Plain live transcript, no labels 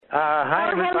Hi,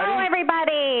 everybody. Hello,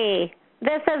 everybody.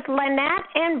 This is Lynette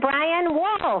and Brian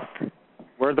Wolf.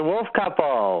 We're the Wolf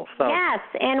couple. So. Yes,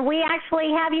 and we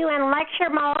actually have you in lecture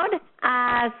mode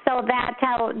so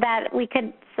that we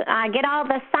could get all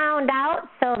the sound out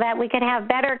so that we could have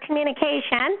better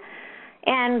communication.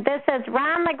 And this is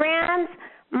Ron LeGrand's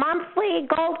monthly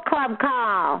Gold Club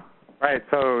call. Right,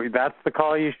 so that's the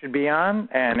call you should be on.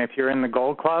 And if you're in the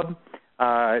Gold Club,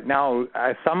 now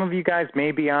some of you guys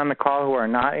may be on the call who are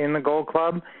not in the Gold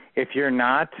Club. If you're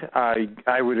not,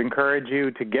 I would encourage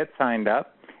you to get signed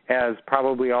up, as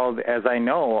probably as I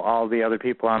know all the other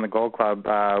people on the Gold Club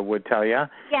would tell you.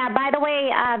 Yeah, by the way,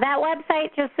 that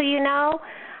website, just so you know,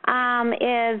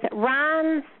 is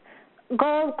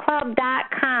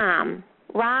ronsgoldclub.com.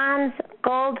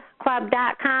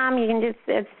 ronsgoldclub.com. You can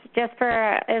it's just for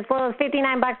as little as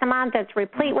 $59 a month. It's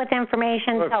replete with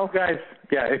information. Look,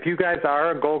 if you guys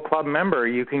are a Gold Club member,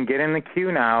 you can get in the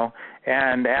queue now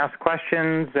and ask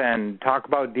questions and talk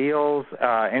about deals,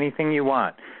 anything you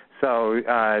want. So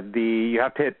you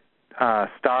have to hit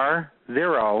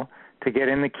 *0 to get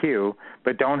in the queue,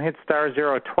 but don't hit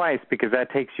 *0 twice because that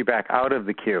takes you back out of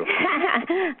the queue.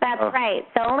 That's right.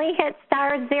 So only hit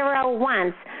 *0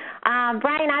 once.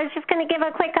 Brian, I was just going to give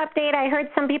a quick update. I heard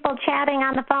some people chatting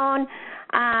on the phone.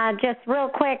 Just real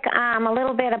quick, a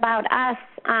little bit about us.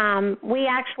 We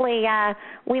actually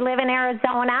we live in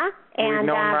Arizona, and we've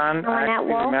known Ron.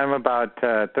 We met him about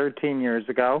 13 years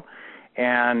ago.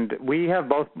 And we were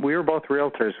both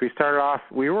realtors.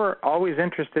 We were always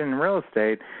interested in real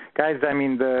estate. Guys, I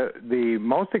mean, the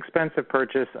most expensive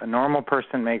purchase a normal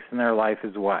person makes in their life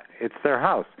is what? It's their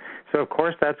house. So, of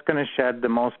course, that's going to shed the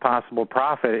most possible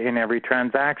profit in every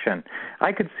transaction.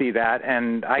 I could see that,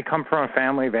 and I come from a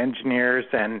family of engineers,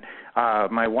 and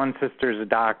my one sister's a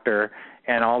doctor,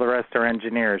 and all the rest are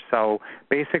engineers. So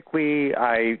basically,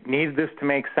 I needed this to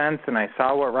make sense, and I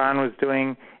saw what Ron was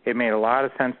doing. It made a lot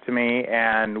of sense to me,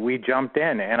 and we jumped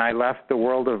in, and I left the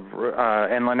world of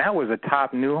and Lynette was a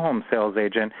top new home sales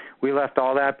agent. We left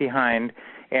all that behind,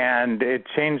 and it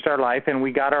changed our life, and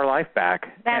we got our life back.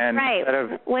 That's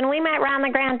right. When we met Ron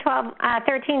LeGrand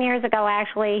 13 years ago,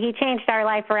 actually, he changed our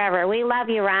life forever. We love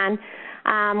you, Ron.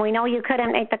 We know you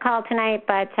couldn't make the call tonight,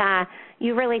 but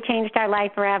you really changed our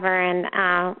life forever, and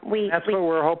That's what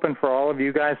we're hoping for all of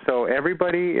you guys. So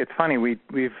everybody, it's funny, we've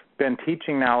been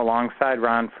teaching now alongside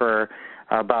Ron for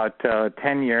about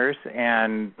 10 years,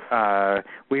 and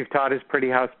we've taught his Pretty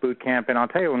House Boot Camp, and I'll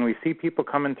tell you, when we see people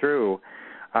coming through,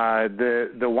 the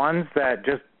ones that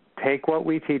just take what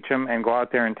we teach them and go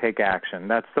out there and take action.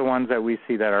 That's the ones that we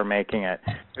see that are making it.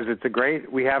 Because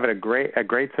we have a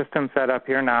great system set up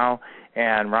here now,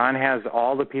 and Ron has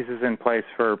all the pieces in place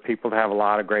for people to have a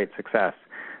lot of great success.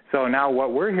 So now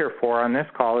what we're here for on this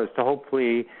call is to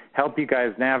hopefully help you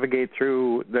guys navigate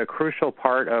through the crucial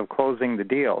part of closing the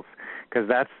deals, because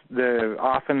that's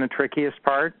often the trickiest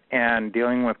part, and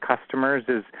dealing with customers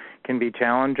can be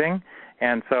challenging.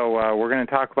 And so we're going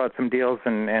to talk about some deals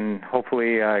and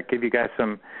hopefully give you guys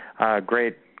some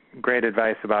great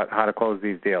advice about how to close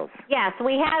these deals. Yes,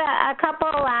 we had a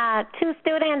couple, 2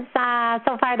 students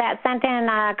so far that sent in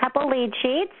a couple lead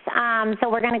sheets. So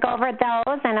we're going to go over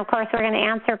those, and, of course, we're going to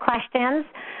answer questions.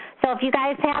 So if you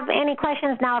guys have any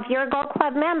questions now, if you're a Gold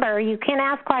Club member, you can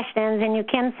ask questions and you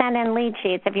can send in lead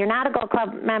sheets. If you're not a Gold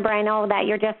Club member, I know that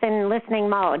you're just in listening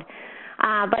mode.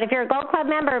 But if you're a Gold Club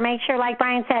member, make sure, like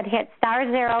Brian said, hit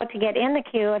 *0 to get in the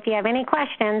queue. If you have any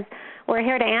questions, we're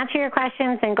here to answer your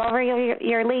questions and go over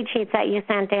your lead sheets that you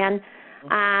sent in.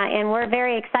 And we're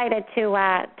very excited to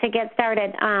get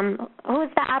started.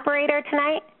 Who's the operator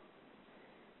tonight?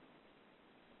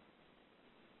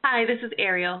 Hi, this is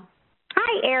Ariel.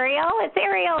 Hi, Ariel. It's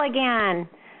Ariel again.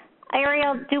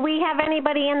 Ariel, do we have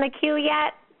anybody in the queue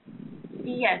yet?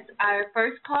 Yes. Our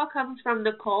first call comes from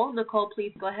Nicole. Nicole,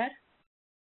 please go ahead.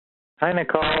 Hi,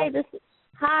 Nicole. Hi,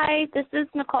 this is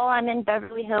Nicole. I'm in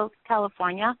Beverly Hills,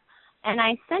 California, and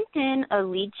I sent in a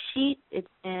lead sheet. It's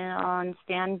on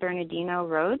San Bernardino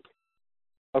Road.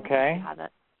 Okay.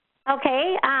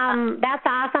 Okay, that's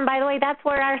awesome. By the way, that's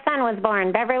where our son was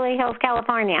born, Beverly Hills,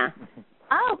 California.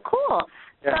 Oh, cool.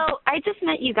 Yeah. So I just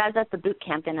met you guys at the boot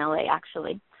camp in L.A.,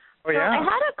 actually. Oh, yeah? So I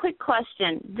had a quick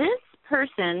question. This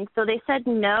person, so they said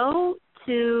no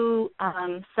to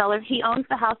seller. He owns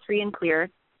the house free and clear.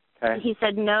 Okay. He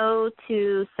said no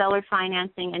to seller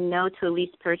financing and no to a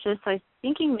lease purchase. So I was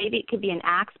thinking maybe it could be an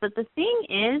axe. But the thing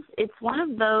is, it's one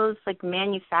of those, like,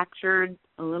 manufactured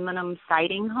aluminum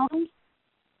siding homes.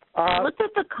 I looked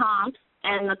at the comps,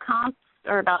 and the comps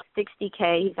are about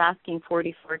 $60K. He's asking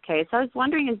 $44K. So I was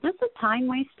wondering, is this a time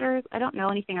waster? I don't know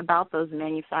anything about those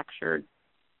manufactured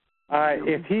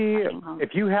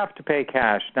If you have to pay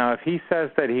cash, now if he says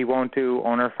that he won't do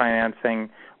owner financing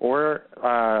or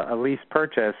a lease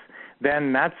purchase,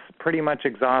 then that's pretty much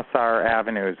exhausts our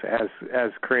avenues as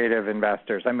creative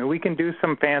investors. I mean, we can do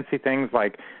some fancy things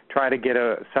like try to get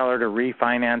a seller to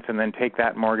refinance and then take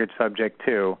that mortgage subject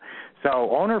to. So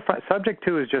subject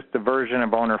to is just the version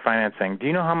of owner financing. Do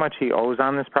you know how much he owes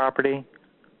on this property?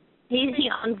 He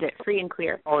owns it free and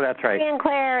clear. Oh, that's right. Free and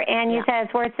clear, and you said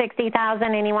it's worth $60,000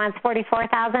 and he wants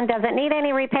 $44,000. Does it need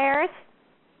any repairs?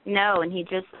 No, and he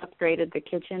just upgraded the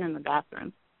kitchen and the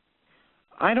bathroom.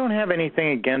 I don't have anything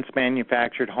against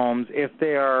manufactured homes if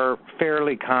they are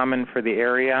fairly common for the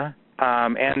area,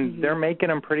 and they're making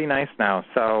them pretty nice now.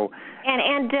 So.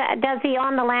 And does he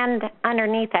own the land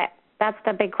underneath it? That's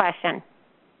the big question.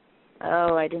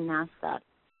 Oh, I didn't ask that.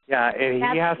 Yeah,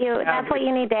 that's what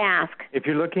you need to ask. If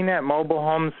you're looking at mobile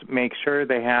homes, make sure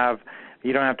they have.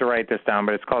 You don't have to write this down,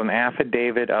 but it's called an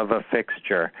affidavit of a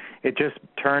fixture. It just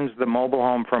turns the mobile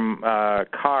home from a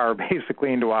car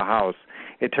basically into a house.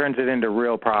 It turns it into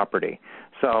real property.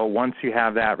 So once you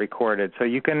have that recorded, so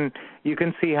you can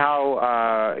see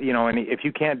how and if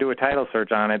you can't do a title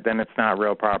search on it, then it's not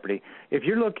real property. If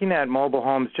you're looking at mobile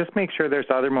homes, just make sure there's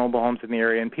other mobile homes in the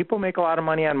area, and people make a lot of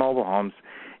money on mobile homes,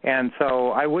 and so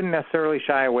I wouldn't necessarily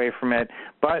shy away from it.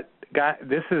 But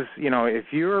this is, if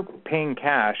you're paying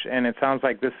cash, and it sounds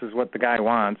like this is what the guy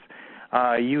wants,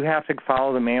 you have to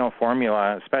follow the Mayo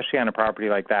formula, especially on a property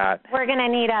like that. We're going to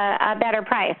need a better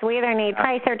price. We either need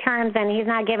price or terms, and he's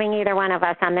not giving either one of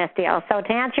us on this deal. So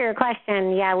to answer your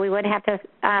question, yeah, we would have to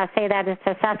say that it's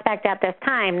a suspect at this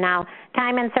time. Now,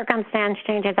 time and circumstance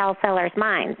changes all sellers'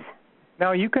 minds.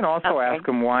 Now, you can also ask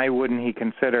him why wouldn't he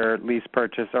consider lease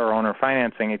purchase or owner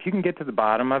financing. If you can get to the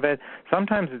bottom of it,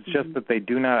 sometimes it's just that they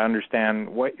do not understand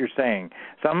what you're saying.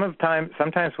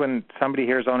 Sometimes when somebody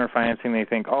hears owner financing, they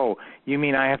think, oh, you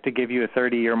mean I have to give you a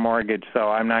 30-year mortgage, so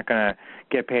I'm not going to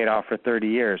get paid off for 30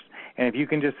 years. And if you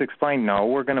can just explain, no,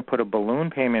 we're going to put a balloon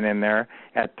payment in there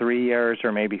at 3 years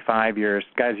or maybe 5 years.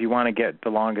 Guys, you want to get the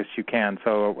longest you can,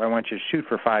 so I want you to shoot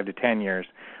for 5 to 10 years.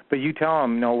 But you tell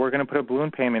them, no, we're going to put a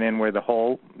balloon payment in where the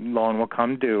whole loan will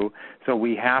come due, so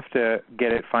we have to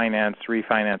get it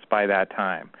refinanced by that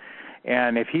time.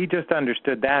 And if he just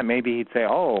understood that, maybe he'd say,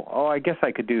 oh, I guess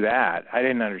I could do that. I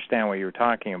didn't understand what you were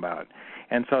talking about.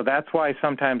 And so that's why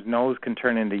sometimes no's can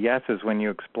turn into yeses when you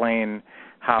explain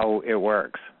how it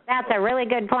works. That's a really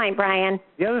good point, Brian.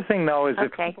 The other thing, though, is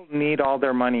if people need all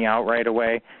their money out right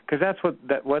away, because that's what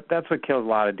kills a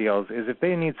lot of deals. Is if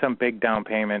they need some big down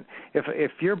payment.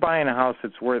 If you're buying a house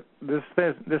that's worth this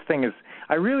thing is.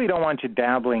 I really don't want you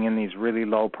dabbling in these really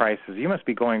low prices. You must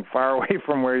be going far away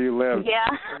from where you live. Yeah,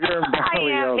 I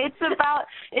am. It's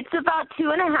about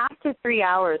 2.5 to 3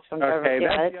 hours from Beverly. Okay,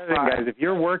 that's the other thing, guys. If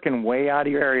you're working way out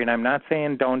of your area, and I'm not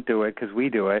saying don't do it because we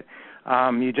do it.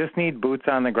 You just need boots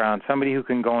on the ground, somebody who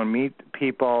can go and meet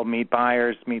people, meet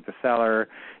buyers, meet the seller,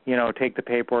 take the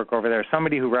paperwork over there,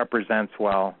 somebody who represents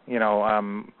well,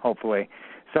 hopefully.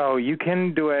 So you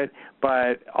can do it,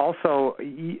 but also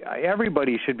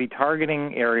everybody should be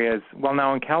targeting areas. Well,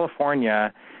 now in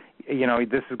California,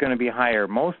 this is going to be higher.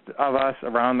 Most of us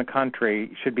around the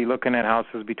country should be looking at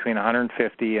houses between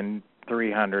 150 and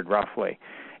 300 roughly.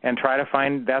 And try to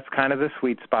find, that's kind of the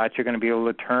sweet spot. You're going to be able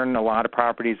to turn a lot of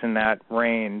properties in that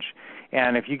range.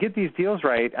 And if you get these deals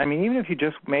right, I mean, even if you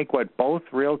just make what both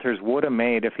realtors would have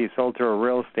made if you sold to a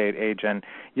real estate agent,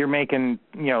 you're making,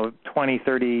 20,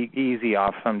 30 easy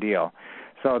off some deal.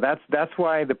 So that's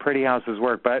why the pretty houses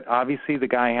work. But obviously the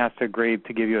guy has to agree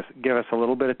to give us a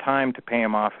little bit of time to pay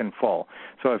him off in full.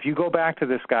 So if you go back to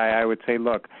this guy, I would say,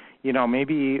 look,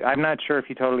 maybe I'm not sure if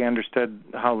you totally understood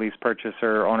how lease purchase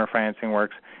or owner financing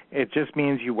works. It just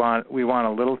means we want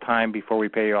a little time before we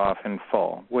pay you off in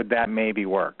full. Would that maybe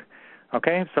work?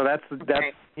 Okay, so that's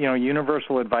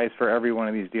universal advice for every one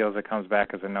of these deals that comes back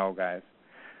as a no, guys.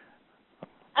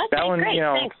 Okay, that one, great.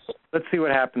 Thanks. Let's see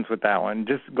what happens with that one.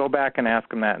 Just go back and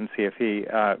ask him that and see if he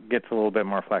gets a little bit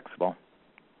more flexible.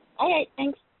 All right,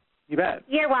 thanks. You bet.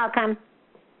 You're welcome.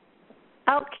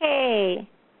 Okay,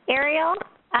 Ariel,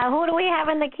 who do we have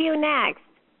in the queue next?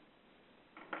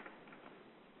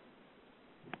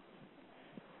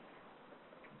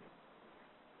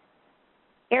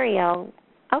 Ariel.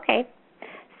 Okay.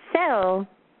 So,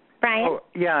 Brian? Oh,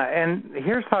 yeah, and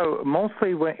here's how,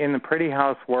 mostly in the pretty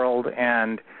house world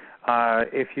and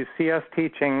if you see us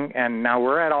teaching, and now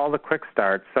we're at all the quick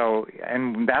starts,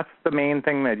 and that's the main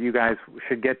thing that you guys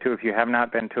should get to if you have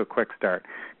not been to a quick start,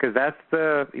 because that's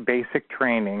the basic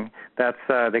training. That's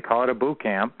they call it a boot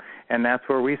camp, and that's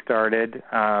where we started,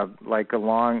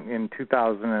 along in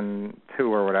 2002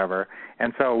 or whatever.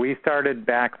 And so we started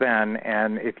back then,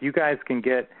 and if you guys can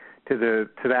get to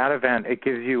that event, it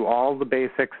gives you all the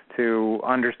basics to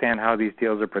understand how these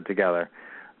deals are put together.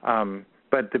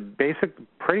 But the basic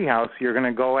Pretty House, you're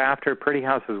going to go after Pretty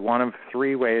House is one of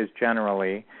three ways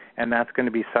generally, and that's going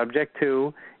to be subject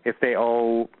to if they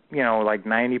owe,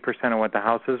 90% of what the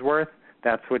house is worth,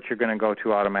 that's what you're going to go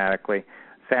to automatically.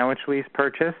 Sandwich lease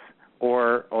purchase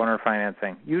or owner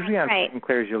financing. Usually on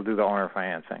clears you'll do the owner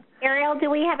financing. Ariel, do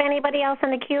we have anybody else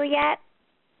in the queue yet?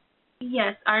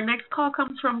 Yes, our next call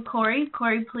comes from Corey.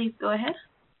 Corey, please go ahead.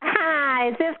 Hi,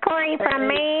 is this Corey from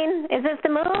Maine? Is this the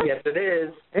move? Yes, it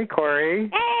is. Hey, Corey.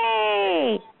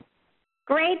 Hey,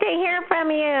 great to hear from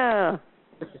you.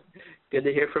 Good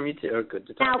to hear from you, too. Or good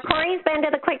to talk now, to you. Corey's been to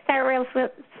the Quick Start Real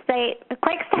Estate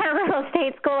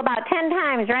School about 10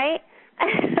 times, right?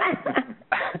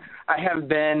 I have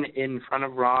been in front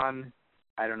of Ron.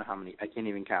 I don't know how many. I can't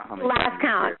even count how many. Last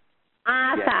count.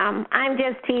 Awesome. Yes. I'm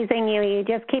just teasing you. You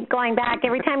just keep going back.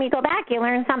 Every time you go back, you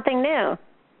learn something new.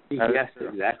 Yes,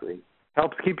 exactly.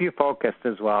 Helps keep you focused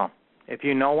as well. If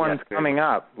you know one's coming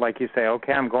up, like you say,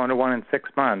 okay, I'm going to one in 6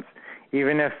 months,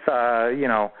 even if,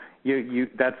 you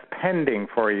that's pending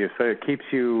for you, so it keeps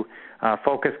you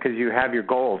focused because you have your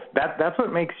goals. That's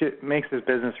what makes this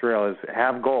business real, is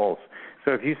have goals.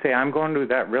 So if you say, I'm going to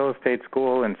that real estate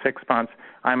school in 6 months,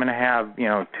 I'm going to have,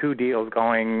 2 deals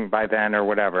going by then or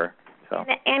whatever. So.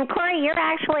 And Corey, you're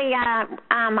actually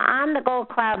on the Gold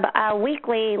Club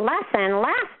weekly lesson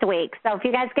last week. So if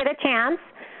you guys get a chance,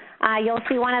 you'll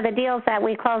see one of the deals that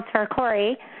we closed for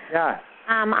Corey. Yes.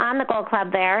 On the Gold Club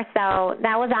there. So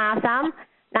that was awesome.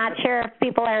 Not sure if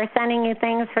people are sending you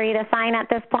things for you to sign at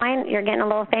this point. You're getting a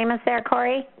little famous there,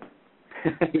 Corey.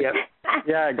 Yep.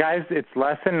 Yeah, guys, it's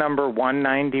lesson number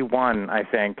 191, I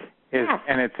think,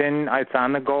 and it's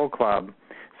on the Gold Club.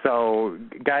 So,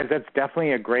 guys, that's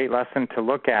definitely a great lesson to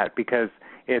look at, because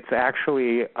it's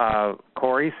actually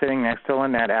Corey sitting next to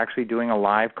Lynette actually doing a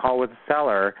live call with the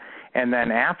seller, and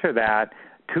then after that,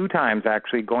 2 times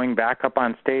actually going back up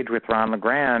on stage with Ron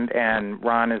LeGrand, and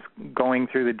Ron is going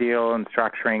through the deal and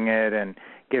structuring it and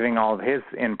giving all of his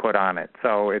input on it.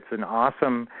 So it's an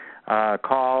awesome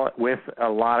call with a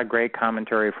lot of great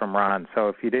commentary from Ron. So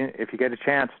if you get a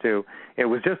chance to, it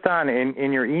was just on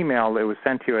in your email. It was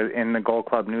sent to you in the Gold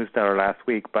Club newsletter last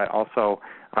week, but also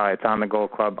it's on the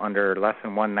Gold Club under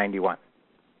lesson 191.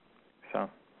 So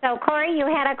Corey, you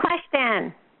had a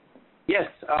question. Yes.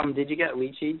 Did you get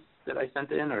lead sheets that I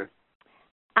sent in, or?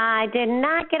 I did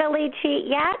not get a lead sheet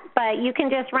yet, but you can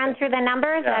just run through the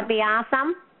numbers. Yeah. That'd be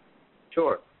awesome.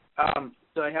 Sure.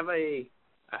 So I have a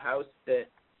house that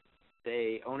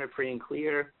they own it free and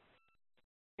clear,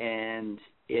 and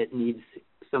it needs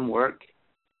some work.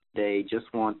 They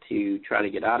just want to try to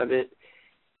get out of it,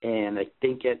 and I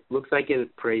think it looks like it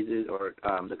appraises, or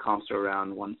the comps are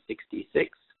around 166.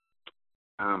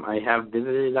 I have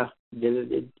visited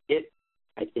it.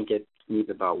 I think it needs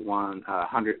about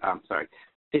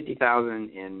 50,000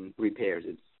 in repairs.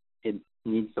 It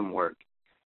needs some work,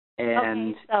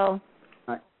 and okay,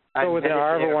 so with an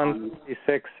ARVA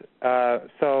 166,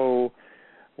 so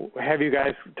have you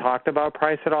guys talked about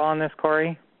price at all on this,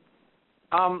 Corey?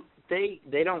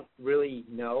 They don't really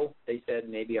know. They said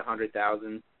maybe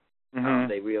 100,000. Mm-hmm.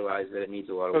 They realize that it needs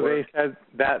a lot of work. So they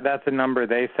said that's a number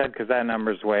they said, because that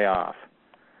number's way off.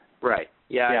 Right.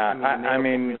 Yeah. I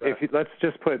mean if let's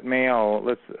just put Mayo.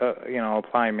 Let's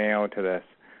apply Mayo to this.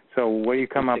 So what do you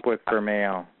come up with for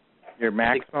Mayo? Your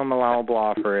maximum allowable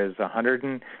offer is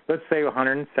let's say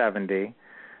 170.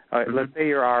 Let's say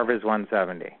your ARV is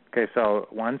 170. Okay, so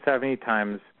 170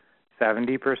 times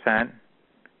 70%,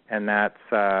 and that's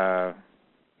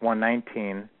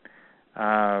 119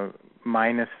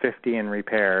 minus 50 in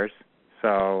repairs,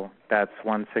 so that's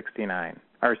 169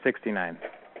 or 69. Is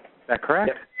that correct?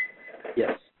 Yep.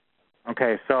 Yes.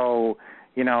 Okay, so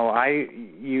you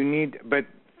need, but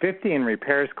 50 in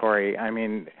repairs, Corey. I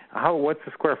mean, what's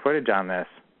the square footage on this?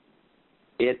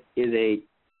 It is a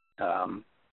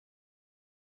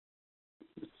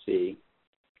let's see,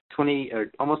 20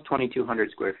 or almost 2,200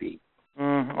 square feet.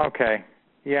 Okay,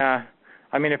 yeah.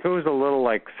 I mean, if it was a little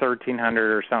like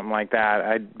 1,300 or something like that,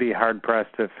 I'd be hard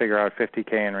pressed to figure out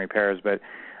 50K in repairs. But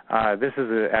this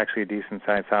is actually a decent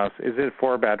sized house. Is it a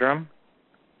 4-bedroom?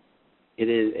 It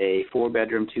is a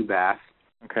 4-bedroom, 2-bath.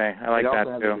 Okay, I like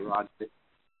that too.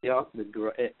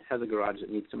 It has a garage that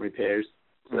needs some repairs,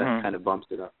 so that kind of bumps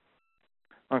it up.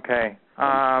 Okay.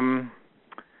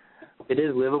 It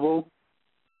is livable.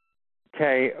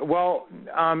 Okay. Well,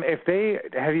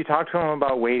 have you talked to them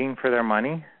about waiting for their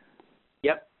money?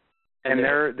 Yep. And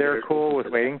they're cool with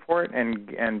waiting for it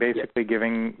and basically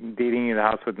deeding you the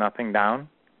house with nothing down?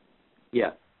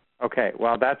 Yeah. Okay.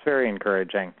 Well, that's very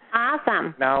encouraging.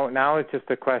 Awesome. Now it's just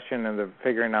a question of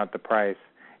figuring out the price.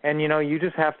 And, you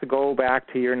just have to go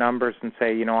back to your numbers and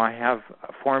say, I have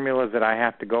formulas that I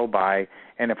have to go by,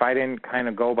 and if I didn't kind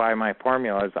of go by my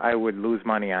formulas, I would lose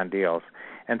money on deals.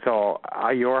 And so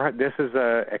this is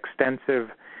a extensive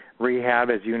rehab,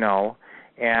 as you know,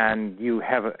 and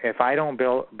if I don't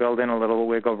build in a little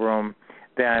wiggle room,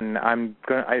 then I'm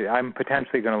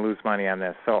potentially going to lose money on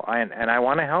this. So I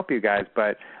want to help you guys,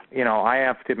 but I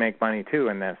have to make money too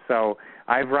in this. So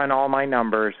I've run all my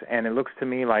numbers, and it looks to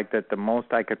me like that the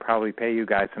most I could probably pay you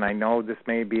guys, and I know this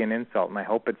may be an insult, and I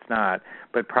hope it's not,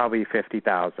 but probably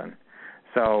 $50,000.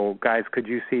 So guys, could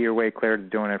you see your way clear to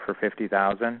doing it for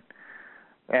 $50,000?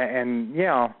 And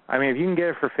if you can get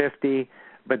it for $50,000,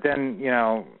 but then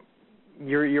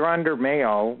you're under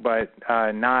Mayo, but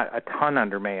not a ton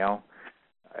under Mayo.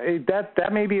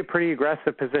 That may be a pretty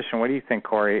aggressive position. What do you think,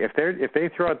 Corey? If they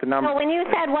throw out the number. So when you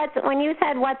said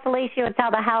what's the least you would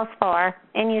sell the house for,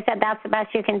 and you said that's the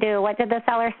best you can do, what did the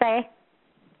seller say?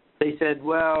 They said,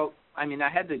 well,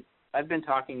 I've been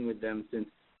talking with them since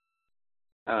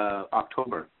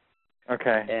October.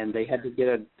 Okay. And they had to get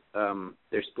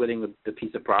they're splitting the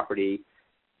piece of property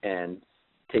and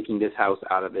taking this house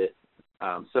out of it.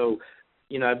 So,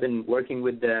 I've been working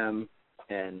with them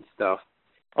and stuff.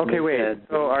 Okay, wait.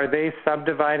 So are they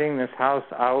subdividing this house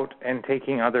out and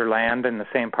taking other land in the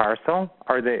same parcel?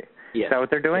 Are they? Yes. Is that what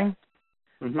they're doing?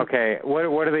 Yeah. Mm-hmm. Okay.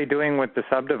 What are they doing with the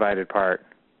subdivided part?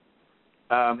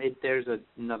 There's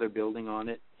another building on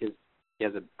it. He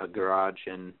has a garage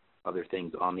and other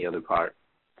things on the other part.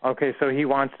 Okay, so he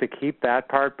wants to keep that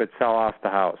part but sell off the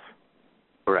house.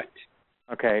 Correct.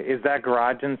 Okay. Is that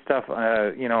garage and stuff,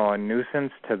 a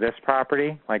nuisance to this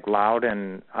property, like loud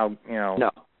and,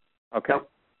 No. Okay. Nope.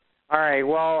 All right.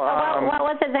 Well, what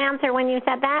was his answer when you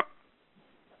said that?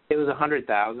 It was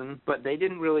 $100,000, but they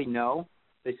didn't really know.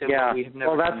 They said, yeah. we have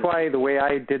never. Well, that's why the way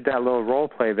I did that little role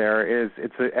play there is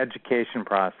it's an education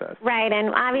process. Right,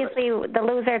 and obviously the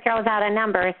loser throws out a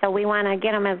number, so we want to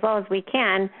get them as low as we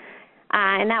can.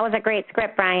 And that was a great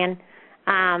script, Brian.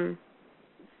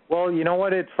 Well, you know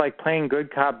what? It's like playing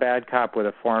good cop, bad cop with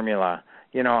a formula.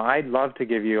 I'd love to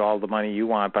give you all the money you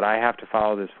want, but I have to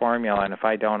follow this formula, and if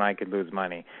I don't, I could lose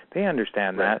money. They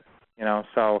understand that,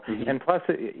 So, mm-hmm. And plus,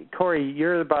 Corey,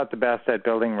 you're about the best at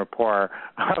building rapport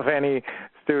of any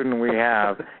student we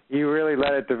have. You really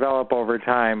let it develop over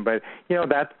time, but,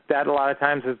 that a lot of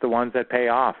times is the ones that pay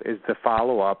off, is the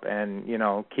follow-up and,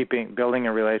 building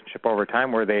a relationship over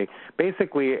time where they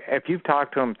basically, if you've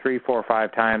talked to them 3, 4,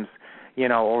 5 times,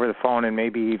 over the phone and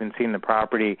maybe even seen the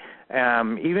property,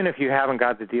 even if you haven't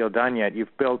got the deal done yet,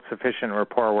 you've built sufficient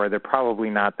rapport where they're probably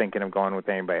not thinking of going with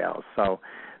anybody else. So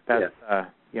that's,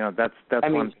 that's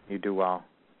one thing you do well.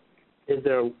 Is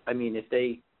there,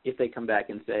 if they come back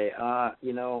and say, I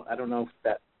don't know if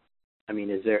that,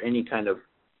 is there any kind of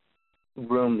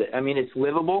room that, it's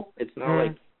livable. It's not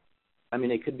like,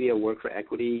 it could be a work for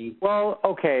equity. Well,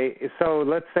 okay. So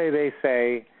let's say they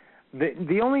say,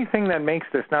 the only thing that makes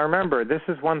this, now remember, this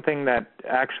is one thing that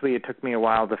actually it took me a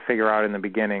while to figure out in the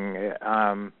beginning,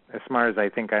 as smart as I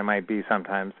think I might be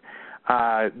sometimes.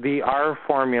 The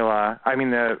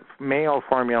Mayo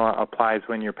formula applies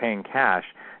when you're paying cash.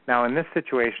 Now, in this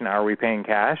situation, are we paying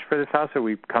cash for this house? Are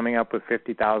we coming up with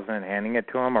 $50,000 and handing it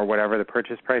to him, or whatever the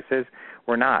purchase price is?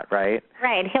 We're not, right?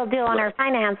 Right. He'll do owner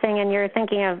financing, and you're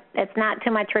thinking of it's not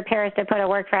too much repairs to put a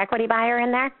work for equity buyer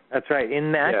in there? That's right.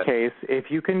 In that case, if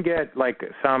you can get like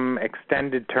some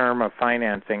extended term of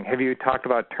financing, have you talked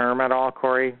about term at all,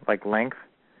 Corey? Like length?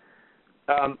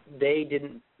 They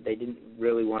didn't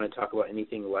really want to talk about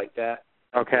anything like that.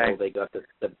 Okay. Until they got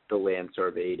the land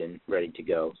surveyed and ready to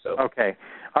go. So. Okay.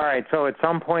 All right. So at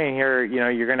some point here,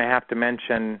 you're going to have to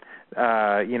mention,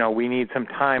 we need some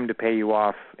time to pay you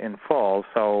off in full.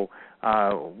 So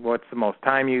what's the most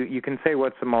time you can say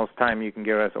what's the most time you can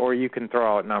give us, or you can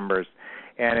throw out numbers.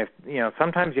 And if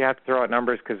sometimes you have to throw out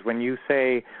numbers, because when you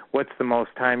say what's the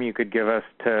most time you could give us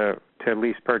to at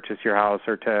least purchase your house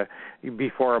or to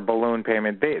before a balloon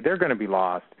payment, they're going to be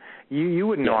lost. You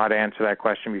wouldn't know how to answer that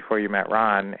question before you met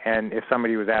Ron. And if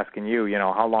somebody was asking you,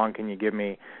 how long can you give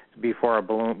me before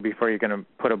you're going to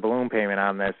put a balloon payment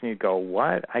on this, and you'd go,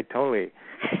 what? I totally.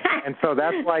 And so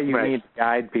that's why you need to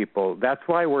guide people. That's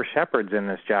why we're shepherds in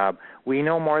this job. We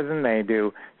know more than they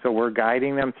do, so we're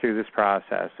guiding them through this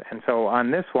process. And so on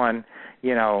this one,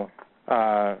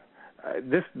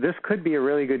 this could be a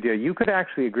really good deal. You could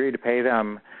actually agree to pay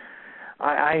them.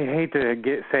 I hate to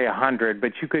say 100,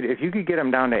 but if you could get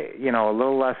them down to a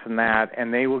little less than that,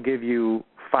 and they will give you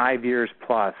 5 years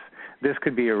plus. This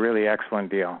could be a really excellent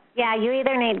deal. Yeah, you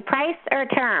either need price or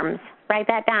terms. Write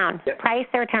that down. Yep. Price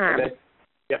or terms. Okay.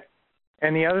 Yep.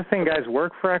 And the other thing, guys,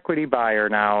 work for equity buyer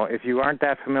now, if you aren't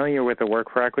that familiar with a work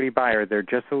for equity buyer, they're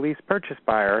just a lease purchase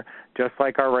buyer, just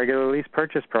like our regular lease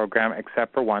purchase program,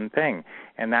 except for one thing.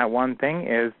 And that one thing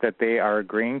is that they are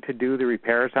agreeing to do the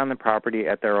repairs on the property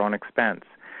at their own expense.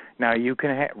 Now, you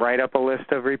can write up a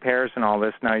list of repairs and all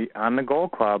this. Now, on the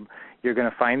Gold Club, you're going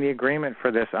to find the agreement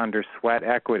for this under sweat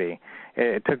equity.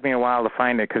 It took me a while to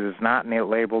find it because it's not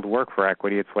labeled work for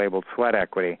equity. It's labeled sweat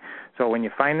equity. So when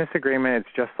you find this agreement,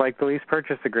 it's just like the lease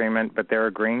purchase agreement, but they're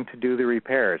agreeing to do the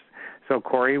repairs. So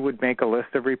Corey would make a list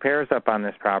of repairs up on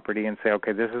this property and say,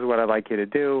 okay, this is what I'd like you to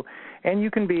do. And you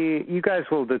guys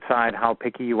will decide how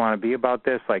picky you want to be about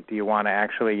this. Like, do you want to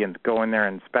actually go in there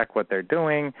and inspect what they're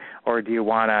doing, or do you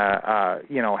want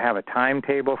to, have a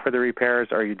timetable for the repairs,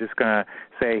 or are you just going to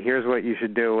say, here's what you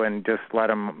should do, and just let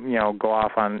them, go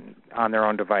off on their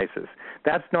own devices?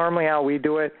 That's normally how we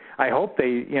do it. I hope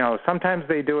they, sometimes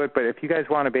they do it, but if you guys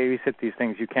want to babysit these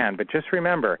things, you can. But just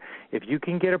remember, if you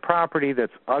can get a property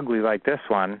that's ugly like this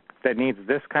one, that needs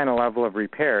this kind of level of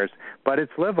repairs, but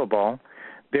it's livable,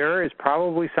 there is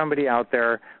probably somebody out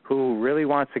there who really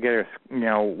wants to get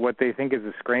what they think is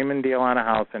a screaming deal on a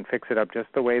house and fix it up just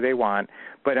the way they want.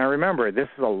 But now remember, this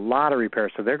is a lot of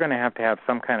repairs, so they're going to have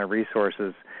some kind of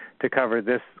resources to cover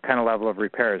this kind of level of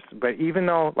repairs. But even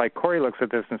though, like Corey looks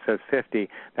at this and says 50,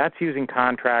 that's using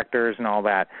contractors and all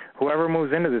that. Whoever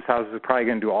moves into this house is probably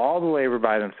going to do all the labor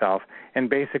by themselves and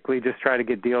basically just try to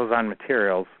get deals on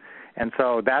materials. And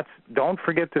so don't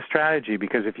forget the strategy,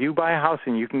 because if you buy a house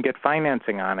and you can get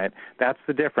financing on it, that's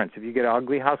the difference. If you get an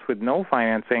ugly house with no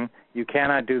financing, you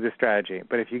cannot do the strategy.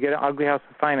 But if you get an ugly house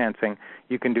with financing,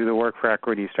 you can do the work for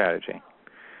equity strategy.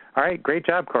 All right, great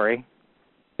job, Corey.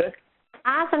 Good.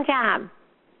 Awesome job.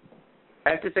 I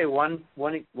have to say one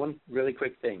really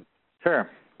quick thing. Sure.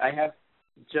 I have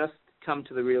just come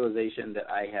to the realization that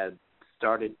I had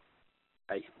started,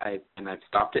 and I've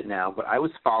stopped it now, but I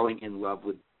was falling in love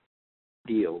with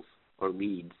deals or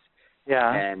leads.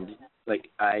 Yeah. And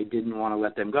I didn't want to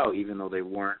let them go, even though they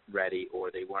weren't ready or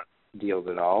they weren't deals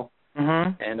at all.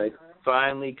 Mm-hmm. And I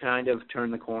finally kind of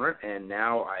turned the corner, and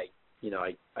now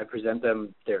I present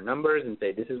them their numbers and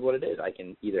say, this is what it is. I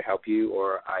can either help you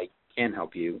or I can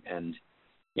help you. And,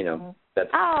 that's...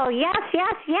 Oh, yes.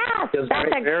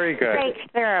 That's very good.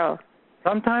 Breakthrough.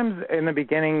 Sometimes in the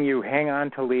beginning you hang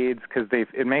on to leads because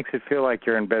it makes it feel like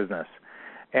you're in business.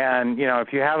 And, if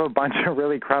you have a bunch of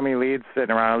really crummy leads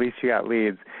sitting around, at least you got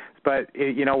leads. But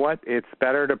you know what? It's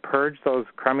better to purge those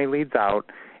crummy leads out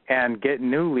and get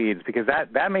new leads, because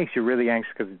that makes you really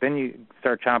anxious, because then you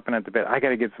start chomping at the bit. I got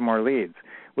to get some more leads,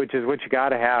 which is what you got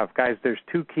to have. Guys, there's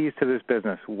 2 keys to this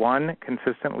business. 1,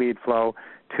 consistent lead flow.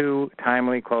 2,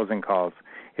 timely closing calls.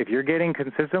 If you're getting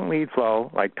consistent lead flow,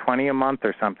 like 20 a month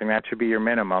or something, that should be your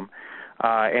minimum,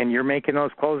 and you're making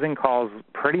those closing calls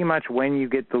pretty much when you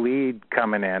get the lead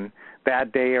coming in,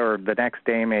 that day or the next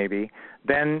day maybe,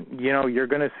 then, you're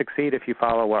going to succeed if you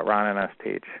follow what Ron and us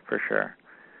teach, for sure.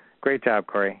 Great job,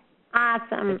 Corey.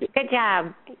 Awesome. Good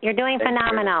job. You're doing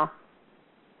phenomenal.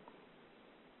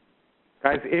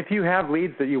 Guys, if you have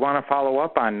leads that you want to follow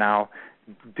up on now,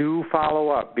 do follow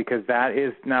up, because that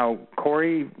is now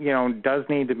Corey, does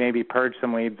need to maybe purge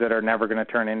some leads that are never going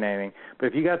to turn into anything. But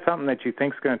if you got something that you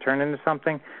think is going to turn into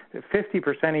something,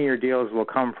 50% of your deals will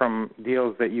come from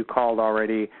deals that you called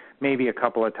already maybe a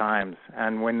couple of times.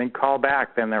 And when they call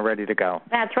back, then they're ready to go.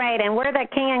 That's right. And we're the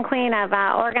king and queen of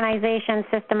organization,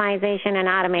 systemization, and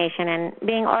automation. And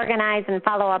being organized and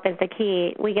follow-up is the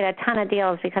key. We get a ton of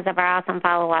deals because of our awesome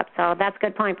follow-up. So that's a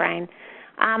good point, Brian.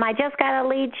 I just got a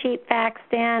lead sheet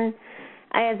faxed in.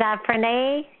 Is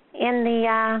Frenay in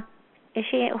the? Is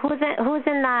she? Who's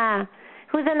in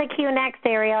the queue next,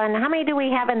 Ariel? And how many do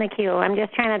we have in the queue? I'm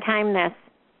just trying to time this.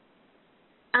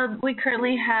 We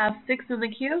currently have 6 in the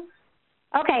queue.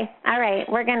 Okay, all right.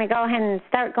 We're going to go ahead and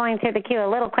start going through the queue a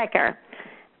little quicker.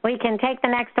 We can take the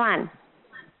next one.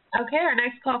 Okay, our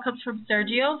next call comes from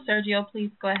Sergio. Sergio, please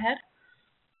go ahead.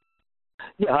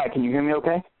 Yeah, hi. Can you hear me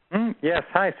okay? Yes.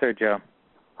 Hi, Sergio.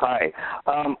 Hi.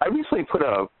 I recently put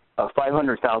a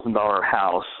 $500,000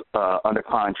 house under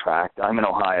contract. I'm in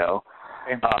Ohio,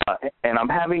 and I'm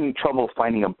having trouble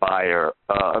finding a buyer.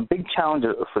 A big challenge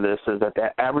for this is that the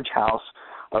average house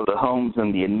of the homes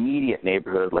in the immediate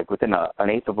neighborhood, like within an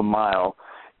eighth of a mile,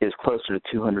 is closer to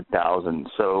 $200,000.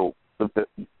 So the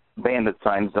bandit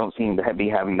signs don't seem to be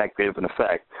having that great of an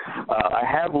effect. I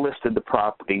have listed the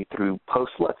property through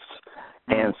Postlets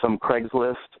and some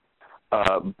Craigslist,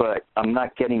 but I'm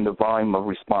not getting the volume of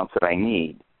response that I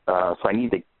need. So I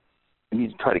need to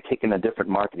try to kick in a different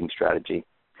marketing strategy.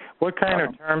 What kind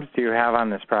of terms do you have on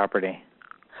this property?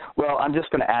 Well, I'm just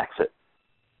going to axe it.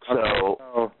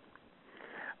 So,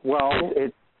 well,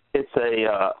 it's a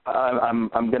I'm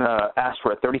going to ask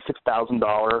for a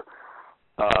 $36,000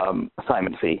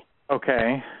 assignment fee.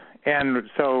 Okay, and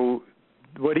so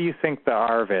what do you think the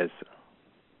ARV is?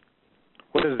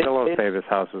 What does Zillow say this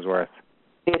house is worth?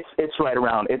 It's right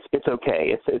around. It's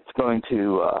okay. It's going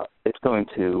to.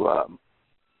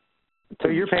 So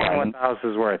you're paying what the house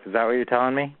is worth. Is that what you're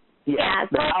telling me? Yeah,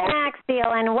 so it's an AX deal,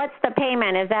 and what's the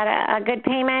payment? Is that a good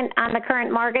payment on the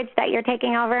current mortgage that you're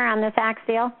taking over on this AX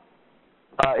deal?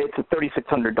 It's a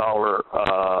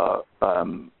 $3,600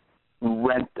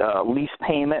 rent lease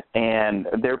payment, and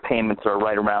their payments are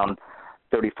right around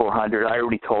 $3,400. I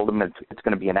already told them it's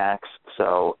going to be an AX,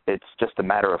 so it's just a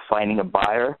matter of finding a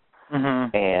buyer,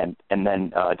 and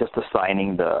then just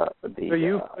assigning the. So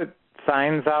you put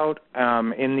signs out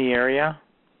in the area?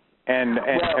 And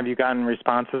have you gotten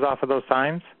responses off of those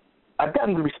signs? I've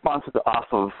gotten responses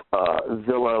off of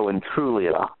Zillow and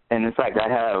Trulia. And, in fact, I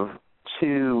have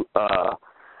two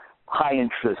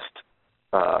high-interest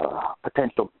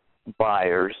potential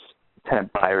buyers,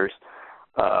 tenant buyers,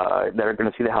 that are going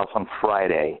to see the house on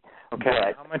Friday. Okay.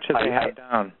 But how much do they have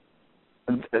down?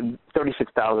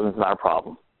 $36,000 is not a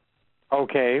problem.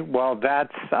 Okay. Well,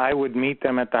 I would meet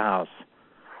them at the house.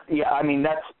 Yeah, I mean,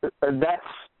 that's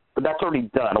already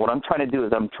done. What I'm trying to do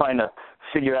is I'm trying to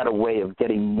figure out a way of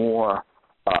getting more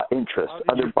interest,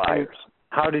 other buyers.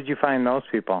 How did you find those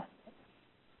people?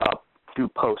 Through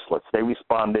Postlets. They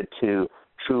responded to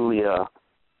Trulia,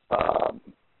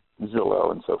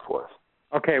 Zillow, and so forth.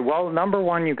 Okay, well, number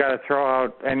one, you got to throw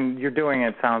out, and you're doing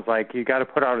it, sounds like, you got to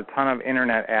put out a ton of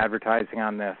internet advertising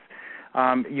on this.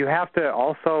 You have to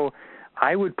also,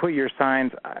 I would put your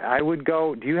signs,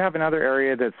 do you have another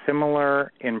area that's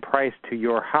similar in price to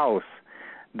your house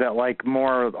that like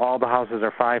all the houses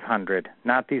are $500,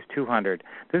 not these $200?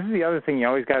 This is the other thing you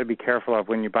always got to be careful of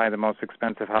when you buy the most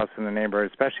expensive house in the neighborhood,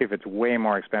 especially if it's way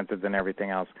more expensive than everything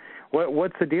else.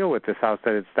 What's the deal with this house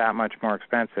that it's that much more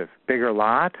expensive? Bigger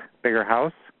lot, bigger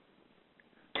house?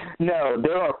 No,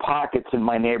 there are pockets in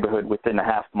my neighborhood within a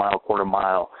half mile, quarter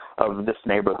mile of this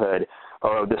neighborhood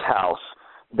or of this house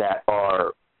that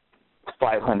are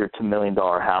 $500 to $1 million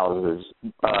houses,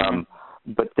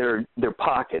 but they're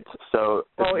pockets. So,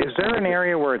 is there an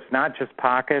area where it's not just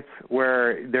pockets,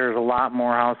 where there's a lot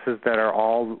more houses that are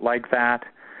all like that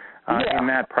in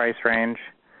that price range?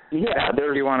 Yeah, that's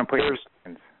where you want to put your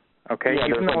signs. Okay, yeah,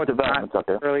 even though it's not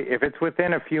really, if it's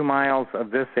within a few miles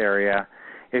of this area,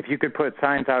 if you could put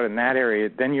signs out in that area,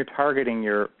 then you're targeting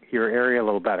your area a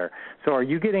little better. So, are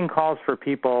you getting calls for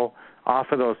people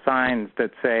off of those signs that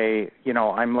say,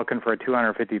 I'm looking for a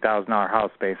 $250,000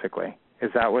 house, basically? Is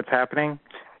that what's happening?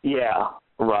 Yeah,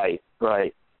 right. All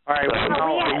right.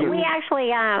 We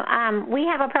actually we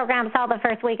have a program, it's called the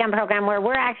First Weekend Program, where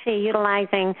we're actually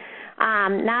utilizing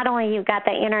not only you've got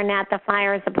the internet, the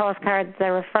flyers, the postcards,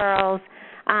 the referrals,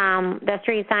 the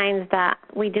street signs that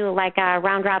we do like a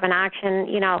round robin auction.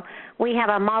 We have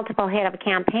a multiple hit of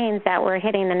campaigns that we're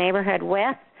hitting the neighborhood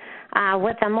with.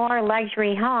 With a more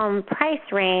luxury home price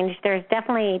range, there's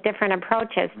definitely different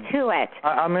approaches to it.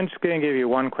 I'm just going to give you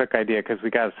one quick idea because we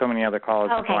got so many other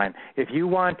callers on the line. If you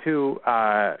want to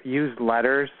use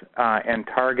letters and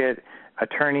target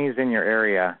attorneys in your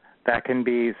area, that can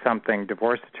be something.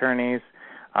 Divorce attorneys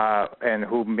and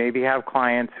who maybe have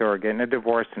clients who are getting a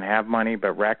divorce and have money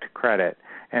but wrecked credit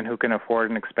and who can afford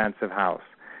an expensive house.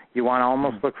 You want to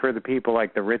almost look for the people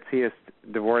like the ritziest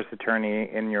divorce attorney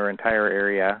in your entire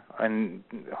area and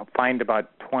find about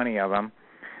 20 of them.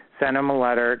 Send them a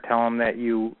letter. Tell them that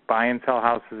you buy and sell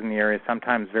houses in the area,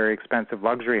 sometimes very expensive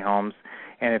luxury homes.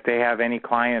 And if they have any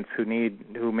clients who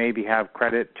maybe have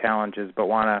credit challenges but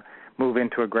want to move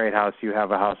into a great house, you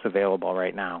have a house available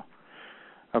right now.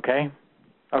 Okay,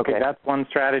 that's one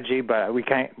strategy, but we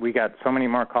got so many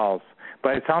more calls.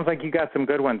 But it sounds like you got some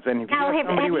good ones. And if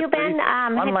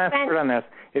one last word on this.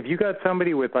 If you got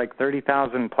somebody with like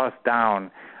 $30,000 plus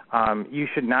down, you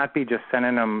should not be just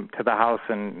sending them to the house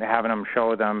and having them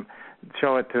show it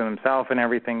to themselves and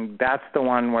everything. That's the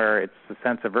one where it's the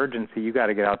sense of urgency. You got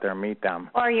to get out there and meet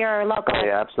them. Or your local. Oh,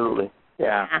 yeah, absolutely.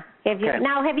 Yeah.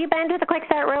 Now, have you been to the Quick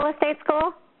Start Real Estate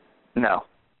School? No.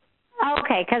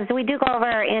 Okay, because we do go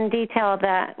over in detail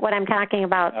what I'm talking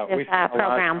about, this program. We spend a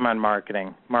lot of time on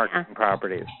marketing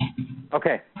properties.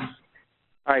 Okay.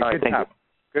 All right, good job.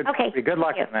 Okay. Good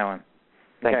luck on that one.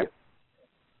 Thank you.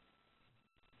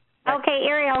 Okay,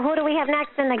 Ariel, who do we have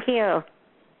next in the queue?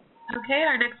 Okay,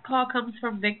 our next call comes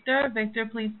from Victor. Victor,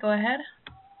 please go ahead.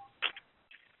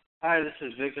 Hi, this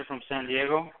is Victor from San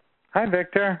Diego. Hi,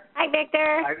 Victor. Hi,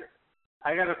 Victor.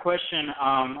 I got a question.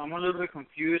 I'm a little bit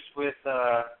confused with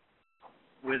this.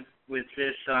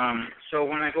 So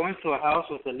when I go into a house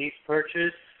with a lease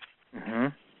purchase,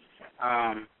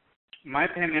 my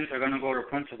payments are going to go to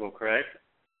principal, correct?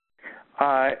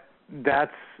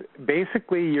 That's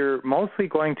basically, you're mostly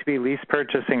going to be lease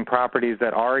purchasing properties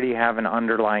that already have an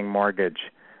underlying mortgage.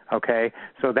 Okay,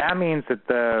 so that means that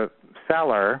the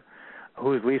seller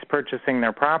who's lease purchasing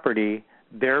their property,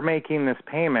 they're making this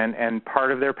payment, and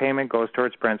part of their payment goes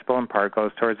towards principal and part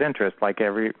goes towards interest, like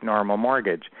every normal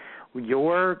mortgage.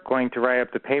 You're going to write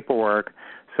up the paperwork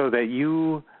so that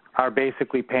you are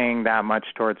basically paying that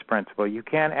much towards principal. You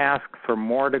can't ask for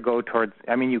more to go towards,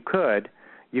 I mean, you could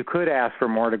ask for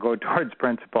more to go towards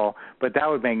principal, but that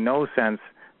would make no sense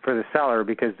for the seller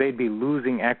because they'd be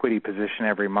losing equity position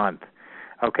every month.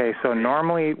 Okay, so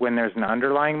normally when there's an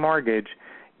underlying mortgage,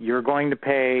 you're going to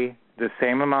pay the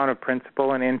same amount of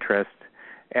principal and interest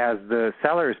as the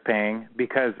seller is paying,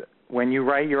 because when you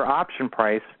write your option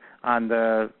price on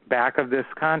the back of this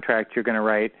contract, you're going to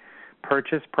write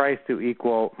purchase price to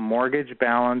equal mortgage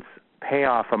balance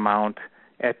payoff amount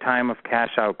at time of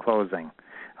cash out closing.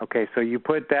 Okay, so you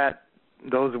put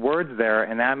those words there,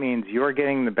 and that means you're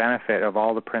getting the benefit of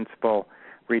all the principal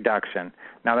reduction.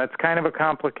 Now, that's kind of a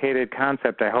complicated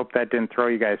concept. I hope that didn't throw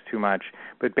you guys too much.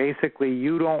 But basically,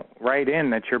 you don't write in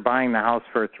that you're buying the house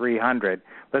for $300.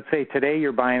 Let's say today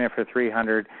you're buying it for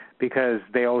 $300 because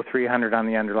they owe $300 on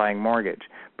the underlying mortgage.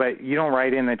 But you don't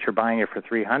write in that you're buying it for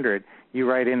 $300. You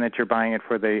write in that you're buying it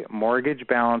for the mortgage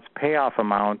balance payoff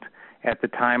amount at the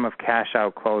time of cash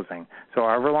out closing. So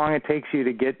however long it takes you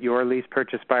to get your lease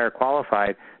purchase buyer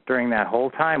qualified during that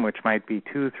whole time, which might be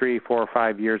 2, 3, 4,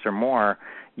 5 years or more,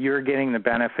 you're getting the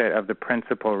benefit of the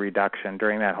principal reduction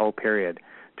during that whole period,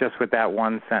 just with that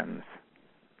one sentence.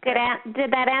 Did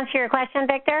that answer your question,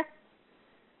 Victor?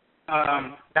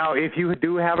 Now, if you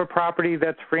do have a property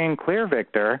that's free and clear,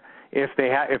 Victor, if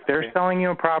they're selling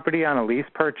you a property on a lease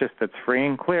purchase that's free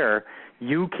and clear,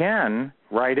 you can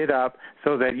write it up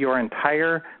so that your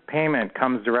entire payment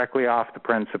comes directly off the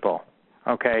principal.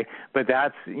 Okay, but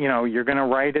that's, you're going to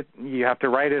write it, you have to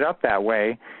write it up that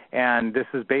way, and this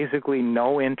is basically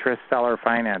no interest seller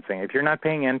financing. If you're not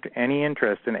paying any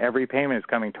interest and every payment is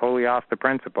coming totally off the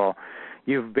principal,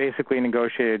 you've basically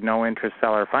negotiated no interest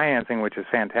seller financing, which is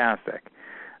fantastic.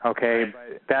 Okay,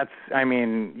 but that's,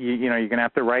 you're going to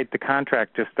have to write the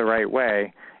contract just the right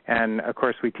way, and of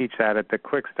course we teach that at the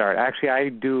Quick Start. Actually, I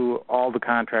do all the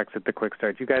contracts at the Quick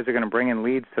Start. You guys are going to bring in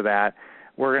leads to that.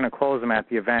 We're going to close them at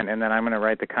the event, and then I'm going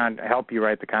to help you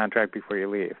write the contract before you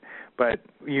leave. But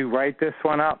you write this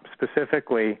one up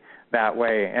specifically that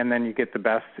way, and then you get the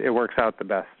best. It works out the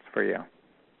best for you.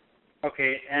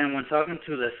 Okay, and when talking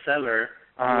to the seller,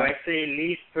 do I say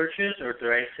lease purchase or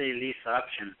do I say lease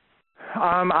option?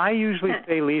 I usually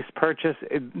say lease purchase.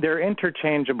 They're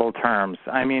interchangeable terms.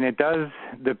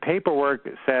 The paperwork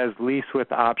says lease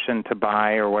with option to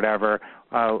buy or whatever,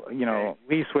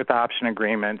 lease with option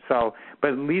agreement.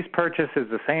 But lease purchase is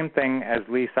the same thing as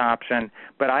lease option,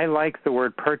 but I like the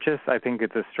word purchase. I think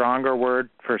it's a stronger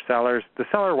word for sellers. The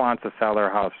seller wants to sell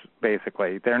their house,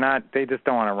 basically. They just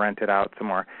don't want to rent it out some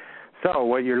more. So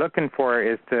what you're looking for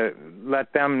is to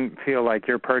let them feel like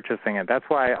you're purchasing it. That's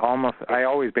why I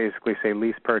always basically say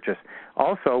lease purchase.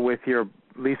 Also, with your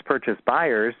lease purchase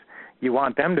buyers, you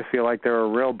want them to feel like they're a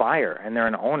real buyer and they're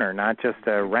an owner, not just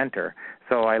a renter.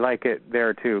 So I like it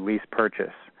there too, lease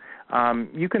purchase.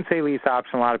 You can say lease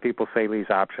option. A lot of people say lease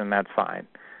option. That's fine.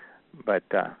 But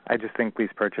I just think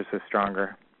lease purchase is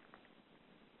stronger.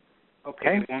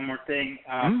 Okay, one more thing.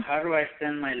 How do I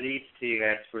send my leads to you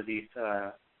guys for these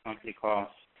monthly calls?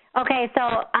 Okay,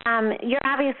 so you're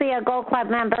obviously a Gold Club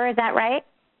member, is that right?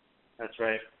 That's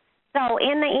right. So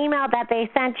in the email that they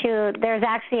sent you, there's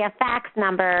actually a fax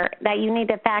number that you need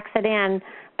to fax it in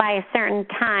by a certain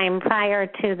time prior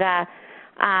to the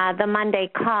Monday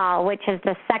call, which is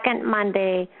the second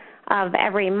Monday of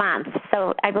every month.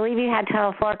 So I believe you had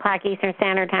till 4 o'clock Eastern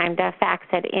Standard Time to fax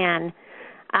it in,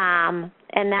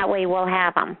 and that way we'll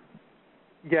have them.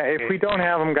 Yeah, if we don't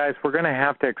have them, guys, we're going to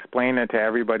have to explain it to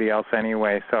everybody else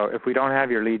anyway. So if we don't have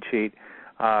your lead sheet,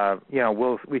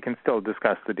 we can still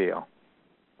discuss the deal.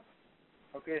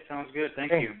 Okay, sounds good.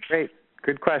 Thank you. Great.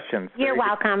 Good questions. You're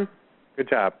welcome. Good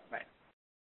job. Bye.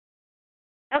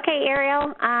 Okay,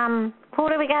 Ariel, who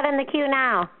do we got in the queue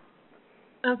now?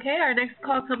 Okay, our next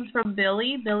call comes from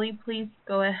Billy. Billy, please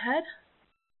go ahead.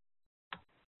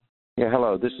 Yeah,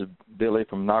 hello. This is Billy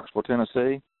from Knoxville,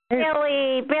 Tennessee.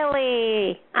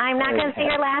 Billy. I'm not going to say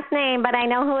your last name, but I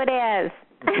know who it is.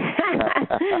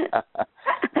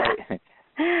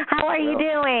 How are you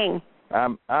doing?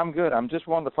 I'm good. I'm just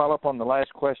wanting to follow up on the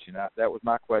last question. That was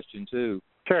my question too.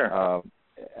 Sure.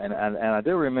 And I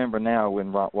do remember now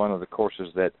in one of the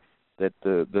courses that the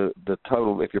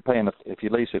total, if you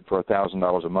lease it for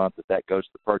 $1,000 a month, that goes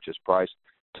to the purchase price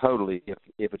totally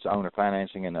if it's owner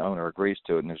financing and the owner agrees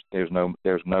to it, and there's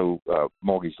no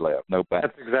mortgage left, no back.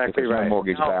 That's exactly right. No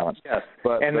mortgage balance. Yes,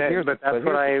 but that's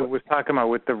what I was talking about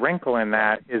with the wrinkle in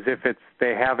that is if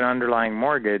they have an underlying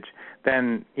mortgage,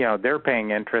 then they're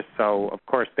paying interest, so of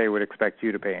course they would expect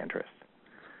you to pay interest.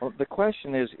 Well, the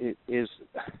question is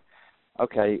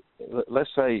okay. Let's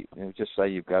say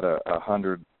you've got a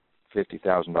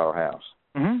 $150,000 house.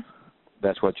 Mm-hmm.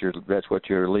 That's what your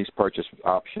lease purchase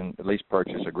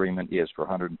agreement is for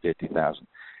 $150,000.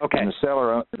 Okay. And the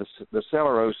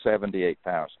seller owes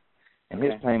 $78,000, and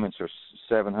his payments are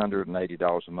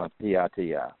 $780 a month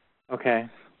PITI. Okay.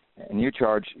 And you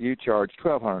charge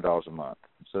 $1,200 a month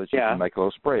so that you can make a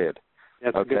little spread.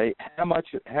 That's okay.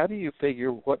 Good. How do you figure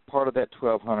what part of that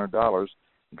 $1,200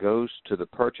 goes to the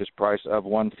purchase price of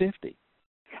 $150,000?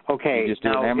 Okay. You just do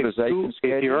an amortization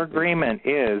schedule. If your agreement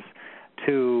is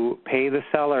to pay the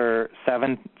seller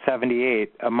 $778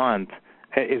 a month,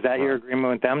 is that your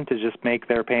agreement with them to just make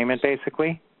their payment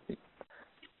basically?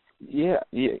 Yes.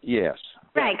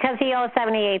 Right, because he owes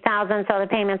 $78,000, so the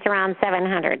payment's around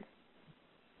 $700.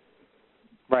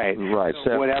 Right.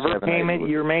 So whatever payment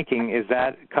you're making, is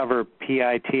that cover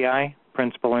PITI,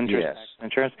 principal, interest, tax,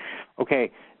 insurance? Okay.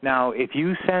 Now, if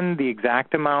you send the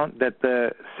exact amount that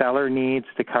the seller needs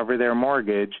to cover their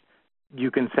mortgage, you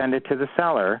can send it to the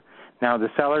seller. Now, the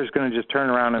seller is going to just turn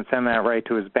around and send that right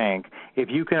to his bank. If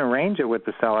you can arrange it with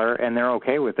the seller and they're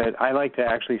okay with it, I like to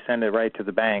actually send it right to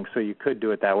the bank, so you could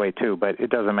do it that way too, but it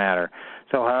doesn't matter.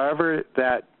 So however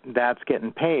that's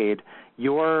getting paid,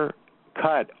 your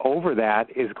cut over that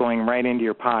is going right into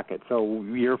your pocket. So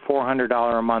your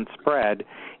 $400 a month spread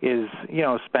is,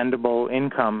 spendable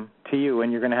income to you,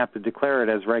 and you're going to have to declare it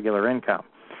as regular income.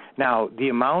 Now, the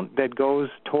amount that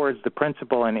goes towards the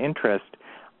principal and interest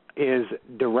is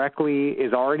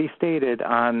already stated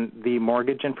on the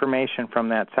mortgage information from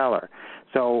that seller.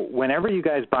 So whenever you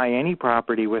guys buy any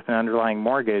property with an underlying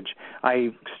mortgage,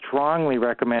 I strongly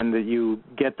recommend that you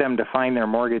get them to find their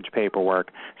mortgage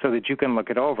paperwork so that you can look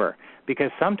it over.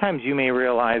 Because sometimes you may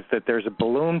realize that there's a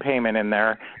balloon payment in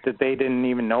there that they didn't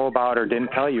even know about or didn't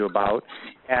tell you about,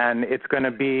 and it's going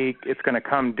to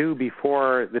come due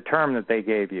before the term that they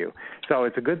gave you. So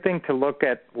it's a good thing to look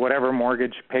at whatever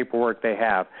mortgage paperwork they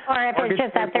have. Or if it's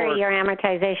just a 30-year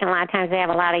amortization, a lot of times they have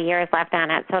a lot of years left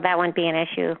on it, so that wouldn't be an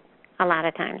issue a lot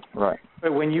of times. Right.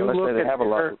 But when you look at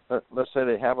let's say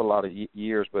they have a lot of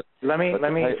years, but let me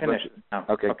finish.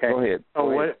 Okay, go ahead.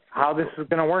 So how this is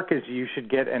going to work is you should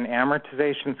get an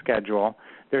amortization schedule.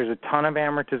 There's a ton of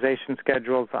amortization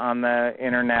schedules on the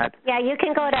internet. Yeah, you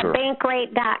can go to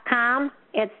bankrate.com.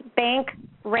 It's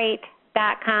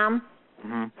bankrate.com.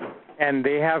 Mm-hmm. And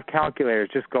they have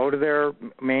calculators. Just go to their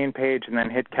main page and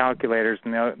then hit calculators,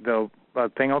 and a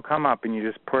thing will come up, and you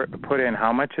just put in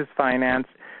how much is financed,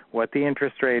 what the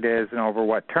interest rate is, and over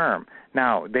what term.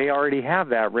 Now, they already have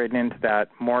that written into that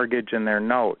mortgage in their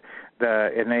note,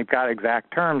 and they've got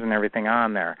exact terms and everything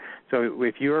on there. So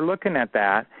if you're looking at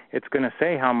that, it's going to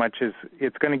say how much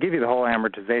it's going to give you the whole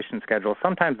amortization schedule.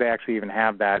 Sometimes they actually even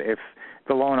have that if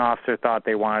the loan officer thought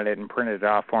they wanted it and printed it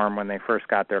off for them when they first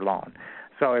got their loan.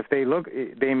 So if they look,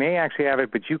 they may actually have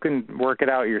it, but you can work it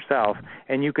out yourself,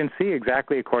 and you can see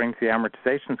exactly according to the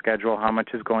amortization schedule how much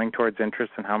is going towards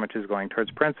interest and how much is going towards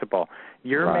principal.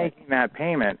 You're making that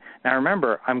payment. Now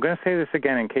remember, I'm going to say this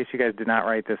again in case you guys did not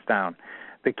write this down.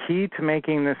 The key to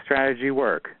making this strategy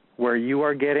work, where you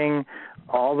are getting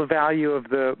all the value of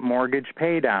the mortgage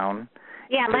pay down.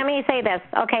 Yeah, let me say this.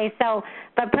 Okay, so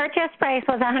the purchase price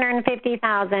was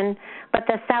 $150,000, but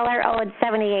the seller owed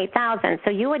 $78,000.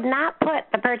 So you would not put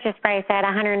the purchase price at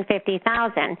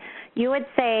 $150,000. You would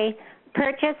say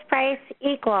purchase price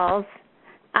equals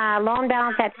loan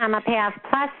balance at time of payoff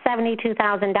plus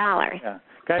 $72,000. Yeah.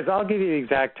 Guys, I'll give you the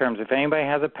exact terms. If anybody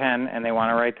has a pen and they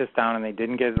want to write this down and they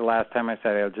didn't get it the last time I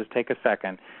said it, it'll just take a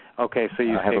second. Okay, so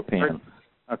you have a pen.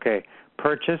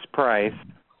 Purchase price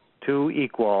to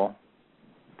equal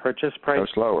purchase price. Go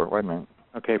slower. Wait a minute.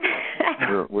 Okay.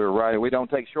 we're right. We don't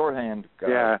take shorthand.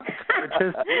 Yeah.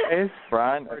 Purchase price.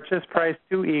 Brian. Purchase price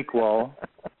to equal.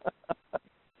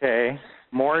 Okay.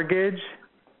 Mortgage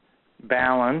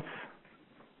balance.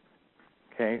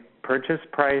 Okay. Purchase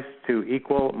price to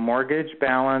equal mortgage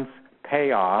balance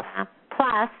payoff.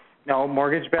 Plus No,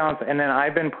 mortgage balance, and then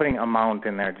I've been putting amount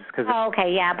in there just because. Oh,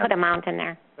 okay, yeah, put amount in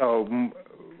there. So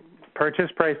purchase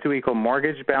price to equal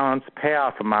mortgage balance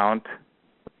payoff amount.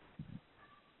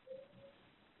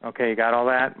 Okay, you got all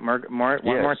that? One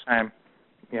more time.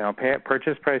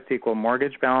 Purchase price to equal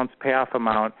mortgage balance payoff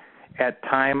amount at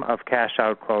time of cash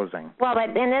out closing. Well, but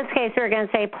in this case, we're going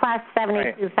to say plus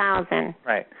 $72,000.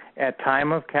 Right. At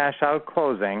time of cash out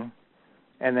closing,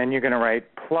 and then you're going to write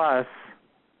plus,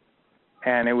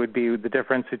 and it would be the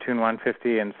difference between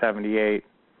 150 and 78,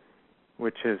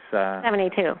 which is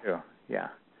 72. Yeah,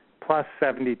 plus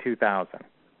 72,000.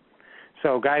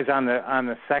 So, guys, on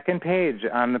the second page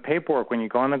on the paperwork, when you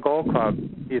go in the Gold Club,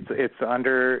 it's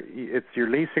your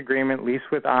lease agreement, lease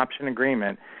with option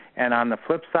agreement, and on the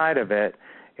flip side of it,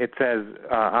 it says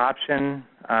option,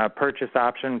 purchase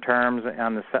option terms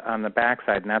on the back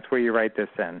side, and that's where you write this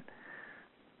in.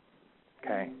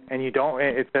 Okay, and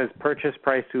it says purchase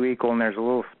price to equal, and there's a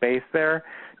little space there.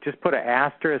 Just put an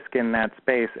asterisk in that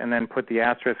space, and then put the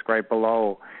asterisk right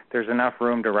below. There's enough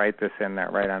room to write this in there,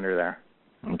 right under there.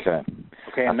 Okay.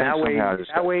 Okay, and that way,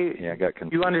 I got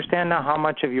confused. You understand now how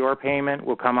much of your payment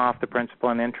will come off the principal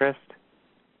and interest?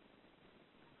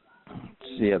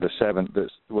 Yeah,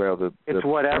 it's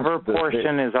whatever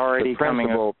portion is already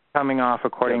coming off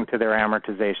according to their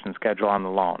amortization schedule on the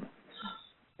loan.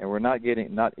 And we're not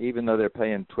getting, even though they're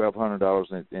paying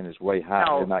 $1,200 and it's way high,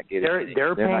 no, they're not getting.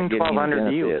 They're paying $1,200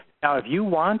 to you. Now, if you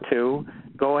want to,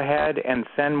 go ahead and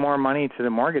send more money to the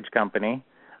mortgage company.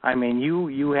 I mean,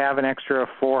 you have an extra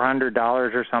 $400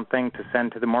 or something to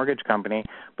send to the mortgage company,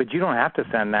 but you don't have to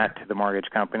send that to the mortgage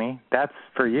company. That's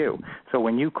for you. So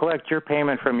when you collect your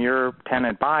payment from your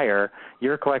tenant buyer,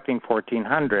 you're collecting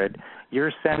 $1,400.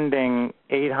 You're sending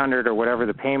 $800 or whatever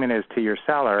the payment is to your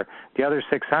seller. The other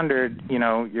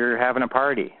 $600, you're having a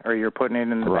party or you're putting it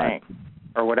in the bank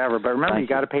or whatever. But remember, you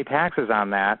got to pay taxes on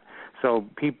that. So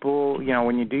people,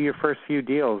 when you do your first few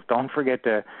deals, don't forget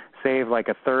to save like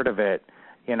a third of it,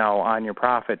 on your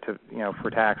profit to, for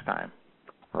tax time.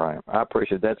 Right. I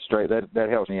appreciate that. That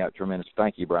helps me out tremendously.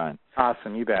 Thank you, Brian.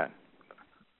 Awesome. You bet.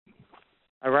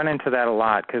 I run into that a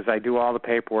lot because I do all the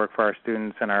paperwork for our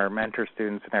students and our mentor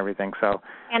students and everything. So.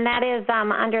 And that is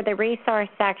under the resource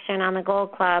section on the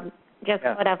Gold Club. Just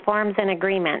put forms and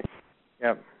agreements.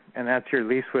 Yep. And that's your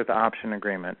lease with option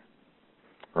agreement.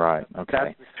 Right. Okay.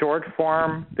 That's the short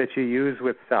form that you use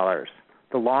with sellers.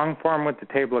 The long form with the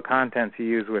table of contents you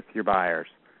use with your buyers.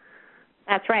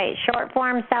 That's right. Short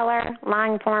form seller,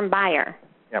 long form buyer.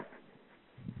 Yep.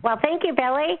 Well, thank you,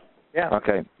 Billy. Yeah.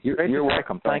 Okay. You're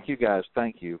welcome. Thank you, guys.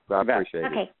 Thank you. I appreciate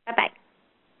it. Okay. Bye-bye.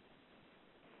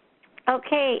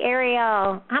 Okay,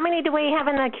 Ariel, how many do we have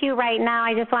in the queue right now?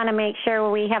 I just want to make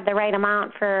sure we have the right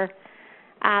amount for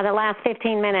the last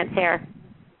 15 minutes here.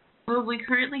 Well, we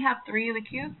currently have 3 in the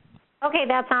queue. Okay,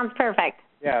 that sounds perfect.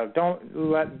 Yeah,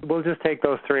 we'll just take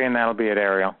those 3 and that'll be it,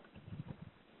 Ariel.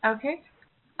 Okay.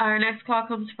 Our next call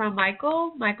comes from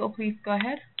Michael. Michael, please go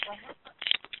ahead.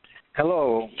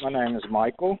 Hello, my name is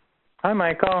Michael. Hi,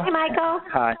 Michael. Hey, Michael.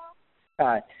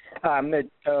 Hi. I met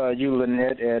you,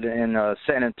 Lynette, in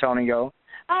San Antonio.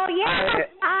 Oh, yeah.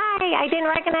 Hi. I didn't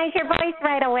recognize your voice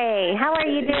right away. How are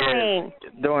you doing?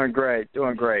 Doing great.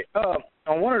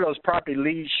 On one of those property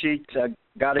lead sheets I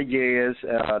got a yes.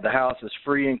 The house is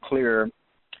free and clear,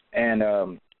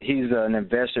 and he's an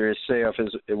investor himself.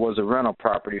 It was a rental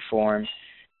property for him.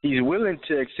 He's willing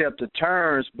to accept the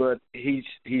terms, but he's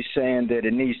saying that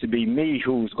it needs to be me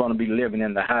who's going to be living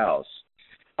in the house.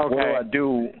 Okay. What do I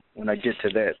do when I get to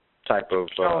that type of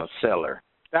seller?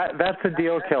 That's a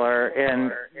deal killer,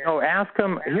 and ask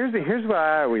them. Here's what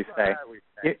I always say.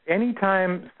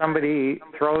 Anytime somebody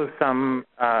throws some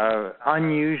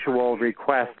unusual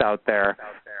request out there,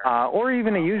 or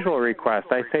even a usual request,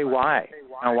 I say why.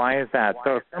 Now, why is that?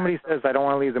 So if somebody says, I don't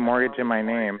want to leave the mortgage in my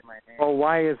name, well,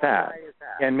 why is that?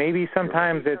 And maybe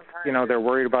sometimes it's, they're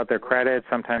worried about their credit.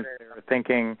 Sometimes they're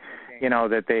thinking,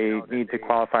 that they need to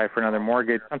qualify for another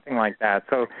mortgage, something like that.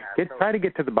 So try to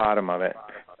get to the bottom of it.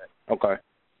 Okay.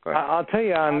 I'll tell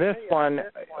you on this one,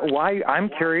 why I'm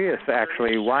curious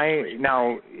actually. Why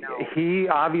now? He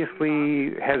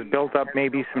obviously has built up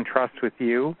maybe some trust with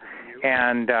you,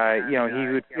 and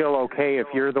he would feel okay if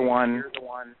you're the one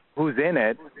who's in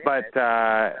it. But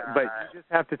you just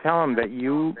have to tell him that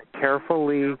you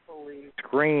carefully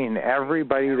screen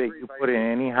everybody that you put in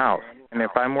any house. And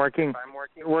if I'm working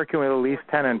with a lease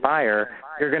tenant buyer,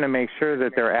 you're going to make sure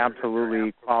that they're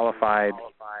absolutely qualified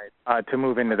to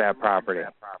move into that property.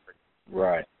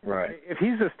 Right. If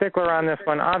he's a stickler on this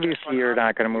one, obviously you're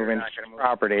not going to move into the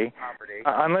property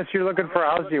unless you're looking for a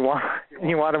house you want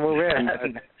to move in.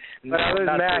 But other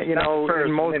than that,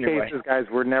 in most cases, guys,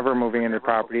 we're never moving into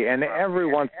property. And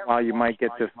every once in a while you might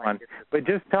get this one. But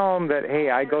just tell them that, hey,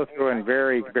 I go through and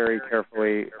very, very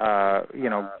carefully,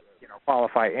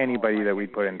 qualify anybody that we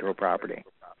put into a property.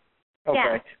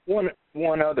 Okay. Yeah.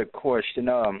 One other question.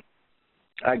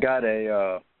 I got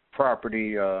a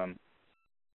property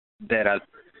that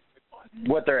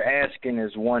what they're asking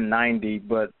is $190,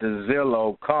 but the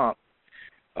Zillow comp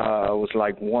was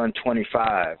like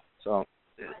 $125. So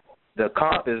the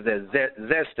comp is the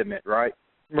Zestimate, right?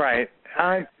 Right.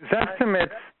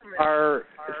 Zestimates are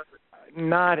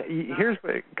not. Here's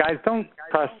what, guys, don't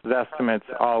trust Zestimates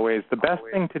always. The best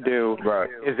thing to do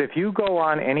is if you go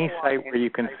on any site where you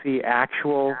can see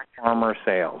actual farmer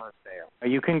sales.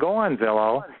 You can go on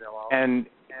Zillow and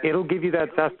it'll give you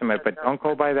that Zestimate, but don't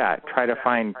go by that. Try to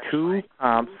find 2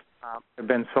 comps that have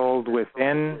been sold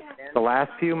within the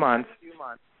last few months,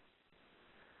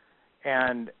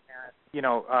 and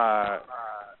 2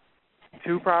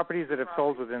 properties that have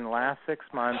sold within the last 6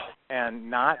 months, and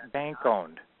not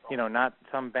bank-owned. Not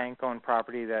some bank-owned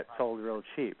property that sold real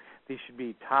cheap. These should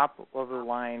be top of the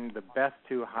line, the best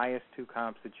 2, highest 2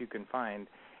 comps that you can find,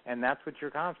 and that's what your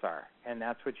comps are, and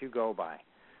that's what you go by.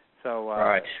 So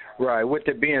right. With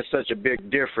it being such a big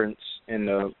difference in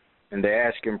the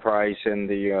asking price and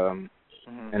the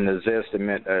and the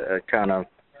Zestimate, I kind of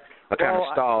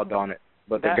stalled on it.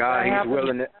 But the guy, he's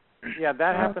willing to. Yeah,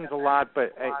 that happens a lot.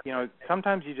 But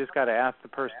sometimes you just got to ask the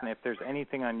person if there's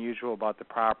anything unusual about the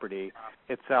property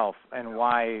itself and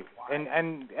why.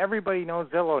 And everybody knows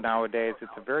Zillow nowadays.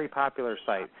 It's a very popular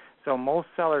site. So most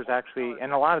sellers actually,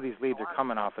 and a lot of these leads are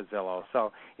coming off of Zillow.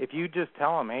 So if you just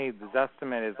tell them, hey, the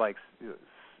Zestimate is like,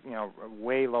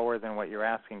 way lower than what you're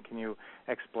asking, can you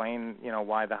explain,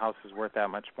 why the house is worth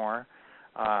that much more?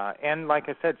 And like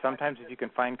I said, sometimes if you can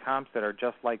find comps that are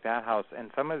just like that house,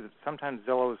 and sometimes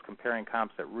Zillow is comparing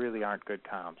comps that really aren't good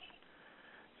comps.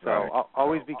 So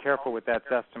always be careful with that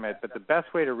Zestimate. But the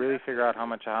best way to really figure out how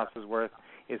much a house is worth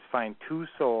is find 2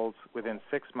 solds within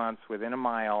 6 months, within a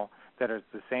mile, that are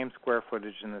the same square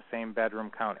footage and the same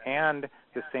bedroom count and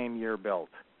the same year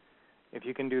built. If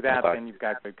you can do that, then you've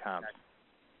got good comps.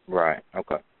 Right.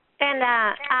 Okay. And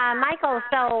Michael,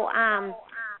 so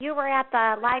you were at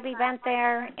the live event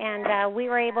there, and we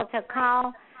were able to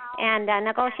call and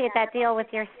negotiate that deal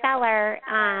with your seller,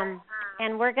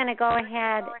 and we're going to go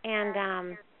ahead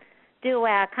and do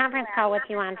a conference call with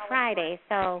you on Friday.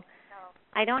 So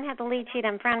I don't have the lead sheet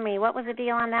in front of me. What was the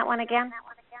deal on that one again?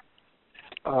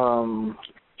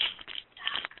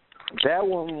 That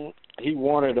one, he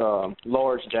wanted a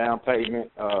large down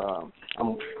payment. I'm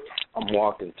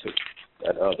walking to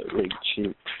that other lead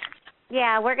sheet.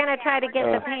 Yeah, we're going to try to get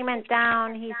the payment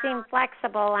down. He seemed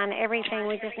flexible on everything.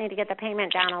 We just need to get the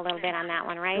payment down a little bit on that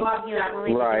one, right? He was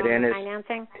willing to do the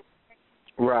financing?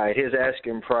 Right. His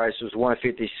asking price was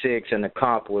 $156 and the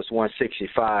comp was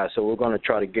 $165. So we're going to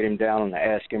try to get him down on the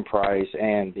asking price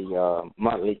and the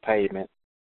monthly payment.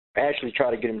 Actually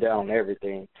try to get him down on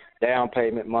everything. Down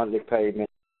payment, monthly payment.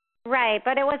 Right,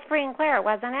 but it was free and clear,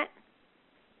 wasn't it?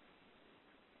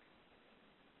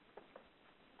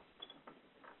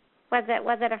 Was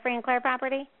it a free and clear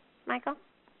property, Michael?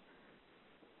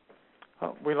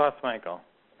 Oh, we lost Michael.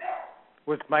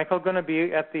 Was Michael going to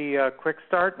be at the quick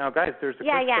start? Now, guys, there's a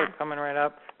quick start coming right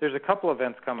up. There's a couple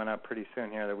events coming up pretty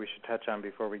soon here that we should touch on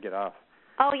before we get off.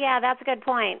 Oh, yeah, that's a good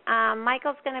point.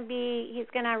 Michael's going to he's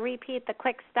going to repeat the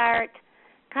quick start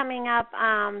coming up,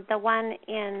 the one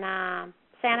in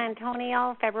San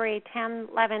Antonio, February 10,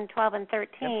 11, 12, and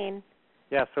 13. Yep.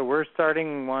 Yeah, so we're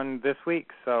starting one this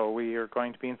week, so we are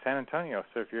going to be in San Antonio.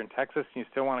 So if you're in Texas and you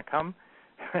still want to come,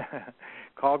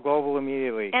 call Global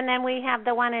immediately. And then we have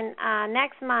the one in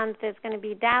next month is going to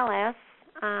be Dallas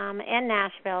and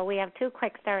Nashville. We have 2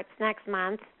 quick starts next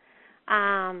month.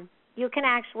 You can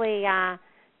actually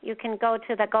you can go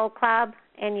to the Go Club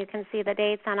and you can see the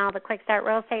dates on all the quick start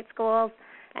real estate schools.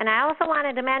 And I also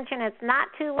wanted to mention it's not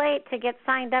too late to get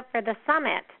signed up for the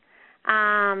summit.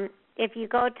 If you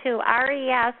go to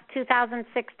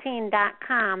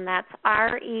res2016.com, that's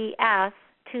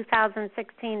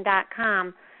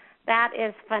res2016.com, that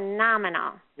is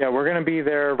phenomenal. Yeah, we're going to be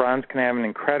there. Ron's going to have an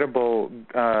incredible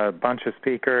bunch of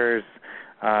speakers,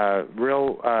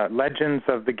 real legends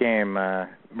of the game.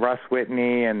 Russ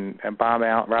Whitney and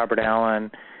Robert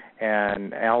Allen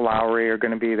and Al Lowry are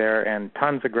going to be there, and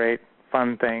tons of great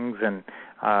fun things and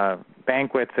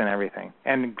banquets and everything,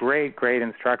 and great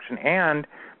instruction. And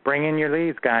bring in your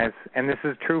leads, guys, and this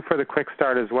is true for the quick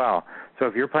start as well. So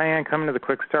if you're planning on coming to the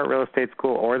Quick Start Real Estate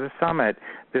School or the Summit,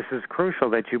 this is crucial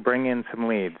that you bring in some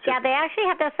leads. Yeah, they actually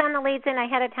have to send the leads in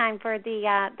ahead of time for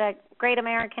the Great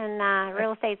American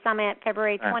Real Estate Summit,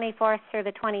 February 24th through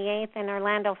the 28th in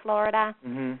Orlando, Florida.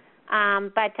 Mm-hmm.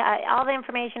 But all the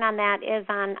information on that is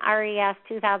on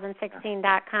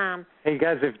res2016.com. Hey,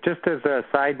 guys, just as a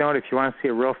side note, if you want to see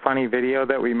a real funny video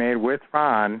that we made with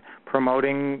Ron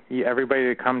promoting everybody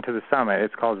to come to the Summit,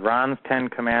 it's called Ron's 10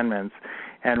 Commandments.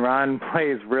 And Ron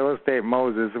plays Real Estate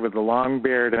Moses with the long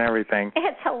beard and everything.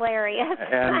 It's hilarious.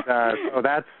 And so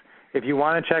that's, if you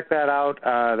want to check that out,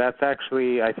 that's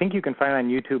actually, I think you can find it on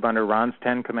YouTube under Ron's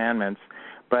 10 Commandments.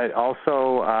 But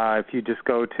also, if you just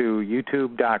go to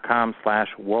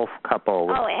youtube.com/wolfcouple.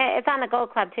 Oh, it's on the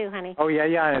Gold Club too, honey. Oh,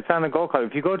 yeah, and it's on the Gold Club.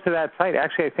 If you go to that site,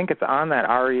 actually, I think it's on that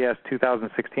RES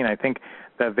 2016. I think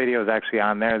the video is actually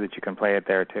on there that you can play it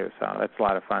there too. So that's a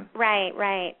lot of fun.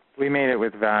 Right. We made it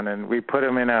with Van, and we put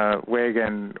him in a wig,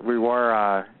 and we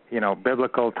wore,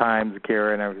 biblical times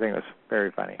gear and everything. It was very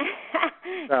funny. So,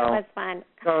 it was fun.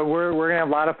 So we're going to have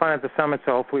a lot of fun at the Summit,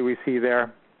 so hopefully we see you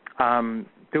there.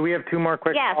 Do we have two more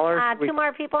quick callers? Yes, two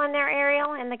more people in there,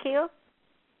 Ariel, in the queue.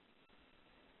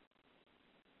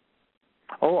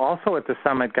 Oh, also at the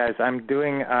Summit, guys, I'm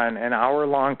doing an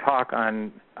hour-long talk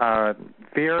on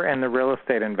fear and the real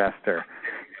estate investor.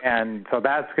 And so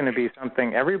that's going to be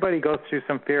something. Everybody goes through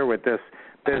some fear with this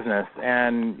business.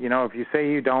 And, if you say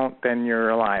you don't, then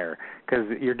you're a liar. Because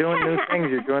you're doing new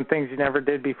things. You're doing things you never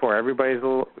did before. Everybody's a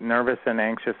little nervous and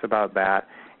anxious about that.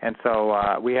 And so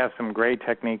we have some great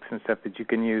techniques and stuff that you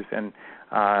can use and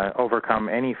overcome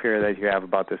any fear that you have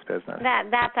about this business.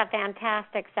 That's a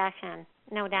fantastic session,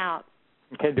 no doubt.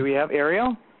 Okay, do we have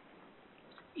Ariel?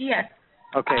 Yes.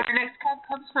 Okay. Our next call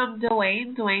comes from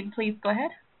Dwayne. Dwayne, please go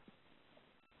ahead.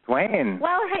 Dwayne.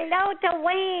 Well, hello,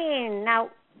 Dwayne.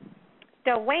 Now,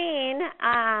 Dwayne,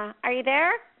 are you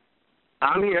there?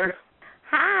 I'm here.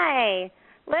 Hi.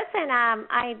 Listen,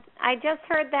 I just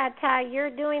heard that you're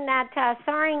doing that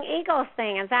Soaring Eagles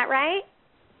thing. Is that right?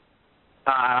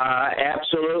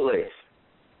 Absolutely.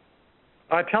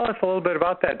 Tell us a little bit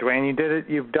about that, Dwayne. You did it.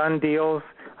 You've done deals.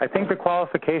 I think the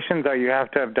qualifications are you have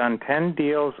to have done 10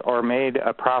 deals or made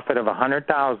a profit of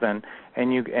 $100,000,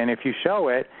 and if you show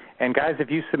it. And guys, if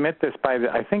you submit this by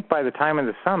the time of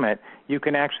the Summit, you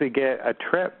can actually get a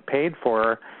trip paid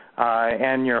for.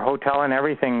 And your hotel and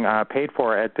everything paid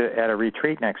for at a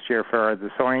retreat next year for the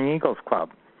Soaring Eagles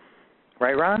Club.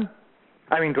 Right, Ron?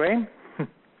 Dwayne?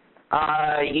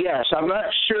 Yes. I'm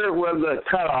not sure where the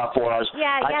cutoff was.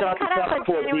 Yeah, the cutoff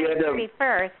was January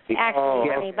 31st,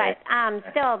 actually, but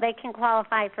still, they can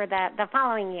qualify for the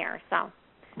following year, so.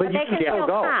 But you can still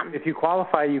go. Come. If you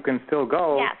qualify, you can still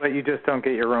go, yes. But you just don't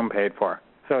get your room paid for.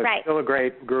 So it's still a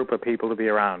great group of people to be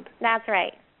around. That's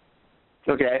right.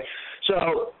 Okay.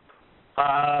 So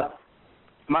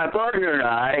my partner and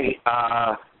I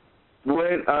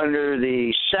went under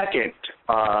the second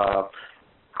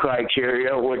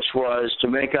criteria, which was to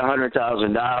make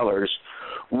 $100,000.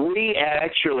 We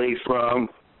actually, from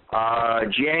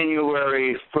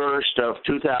January 1st of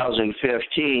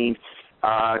 2015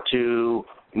 to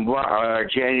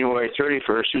January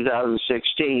 31st,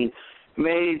 2016,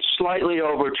 made slightly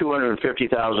over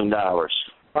 $250,000.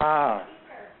 Wow.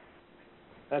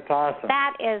 That's awesome.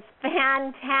 That is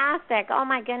fantastic. Oh,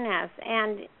 my goodness.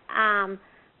 And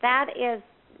that is,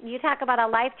 you talk about a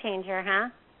life changer, huh?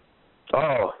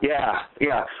 Oh, yeah.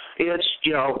 It's,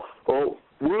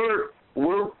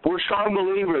 we're strong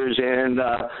believers in,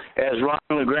 as Ron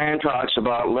LeGrand talks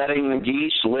about, letting the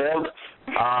geese live.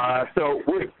 So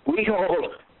we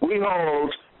held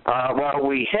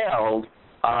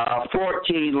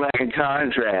 14 land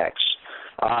contracts.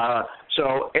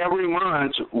 So every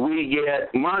month we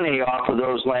get money off of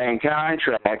those land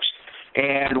contracts,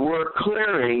 and we're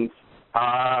clearing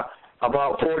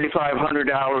about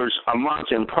 $4,500 a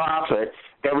month in profit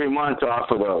every month off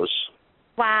of those.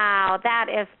 Wow, that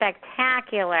is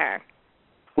spectacular.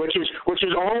 Which is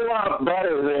a whole lot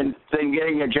better than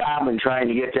getting a job and trying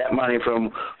to get that money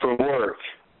from work.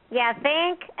 Yeah,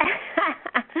 think.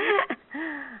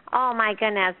 Oh my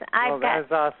goodness! That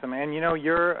is awesome, and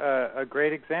you're a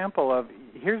great example of.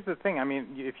 Here's the thing.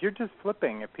 If you're just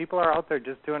flipping, if people are out there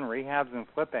just doing rehabs and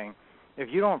flipping, if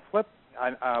you don't flip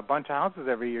a bunch of houses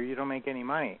every year, you don't make any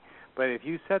money. But if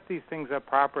you set these things up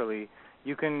properly,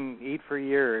 you can eat for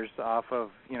years off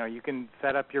of. You can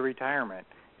set up your retirement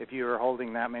if you are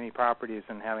holding that many properties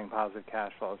and having positive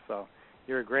cash flow. So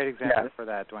you're a great example for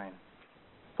that, Dwayne.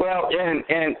 Well,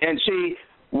 and see,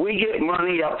 we get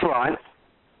money up front.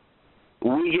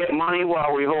 We get money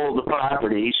while we hold the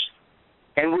properties,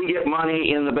 and we get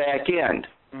money in the back end.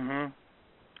 Mm-hmm.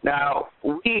 Now,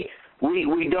 we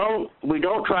we don't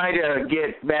try to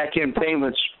get back in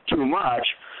payments too much,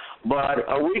 but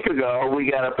a week ago we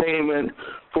got a payment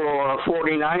for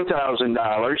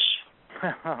 $49,000.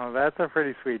 Oh, that's a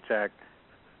pretty sweet check.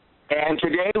 And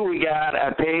today we got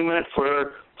a payment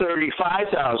for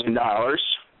 $35,000.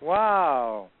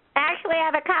 Wow. Actually, I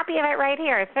have a copy of it right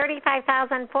here.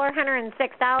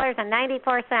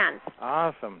 $35,406.94.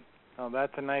 Awesome. Oh,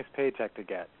 that's a nice paycheck to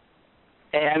get.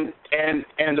 And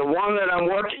the one that I'm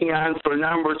working on for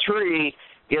number 3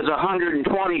 is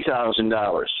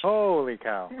 $120,000. Holy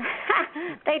cow.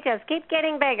 They just keep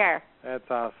getting bigger. That's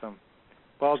awesome.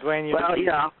 Well, Dwayne,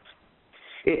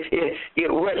 when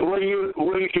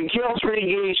you can kill 3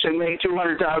 geese and make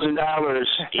 $200,000,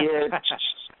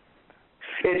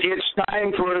 it's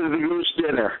time for the goose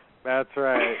dinner. That's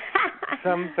right.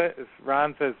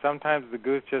 Ron says sometimes the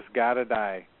goose just gotta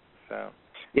die. So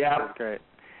yeah, that's great.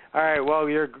 All right. Well,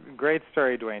 you're a great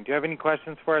story, Dwayne. Do you have any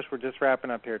questions for us? We're just wrapping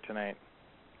up here tonight.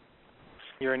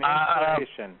 You're an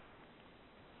inspiration.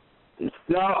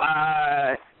 No,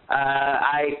 I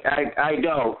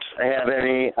don't have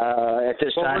any at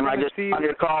this time. I just wanted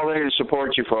to call in and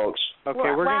support you folks. Okay,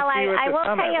 we're going to see you at the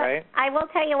summit, right? I will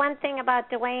tell you one thing about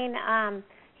Dwayne.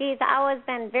 He's always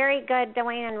been very good,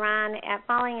 Dwayne and Ron, at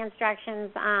following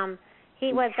instructions.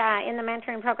 He was in the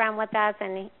mentoring program with us,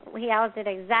 and he always did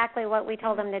exactly what we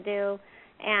told him to do.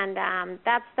 And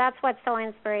that's what's so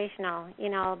inspirational, you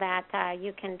know, that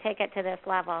you can take it to this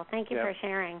level. Thank you for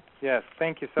sharing. Yes,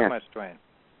 thank you so much, Dwayne.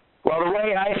 Well, the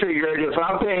way I figured, if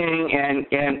I'm paying,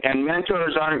 and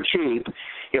mentors aren't cheap,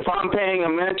 if I'm paying a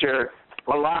mentor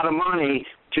a lot of money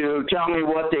to tell me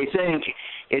what they think,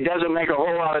 it doesn't make a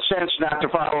whole lot of sense not to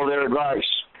follow their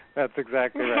advice. That's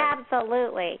exactly right.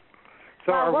 Absolutely.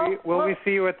 So will we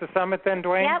see you at the summit then,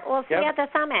 Dwayne? Yep, we'll see you at the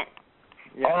summit.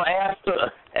 Yep. Oh,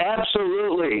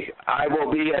 absolutely. I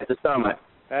will be at the summit.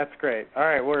 That's great. All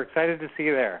right, we're excited to see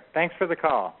you there. Thanks for the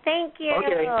call. Thank you.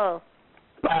 Okay.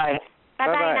 Bye.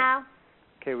 Bye-bye now.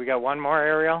 Okay, we got one more,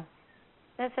 Ariel.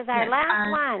 This is our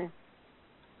last one.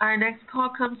 Our next call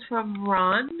comes from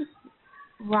Ron.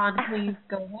 Ron, please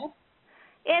go ahead.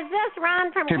 Is this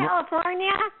Ron from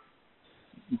California?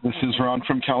 This is Ron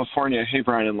from California. Hey,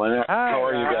 Brian and Lynette. Hi, how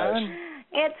are you guys?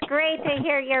 It's great to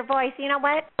hear your voice. You know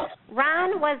what?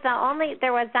 Ron was the only,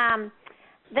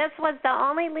 this was the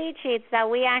only lead sheets that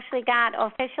we actually got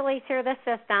officially through the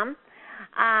system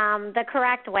the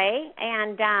correct way.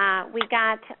 And we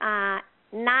got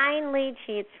 9 lead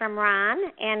sheets from Ron,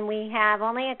 and we have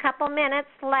only a couple minutes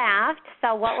left.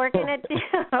 So what we're going to do.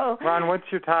 Ron, what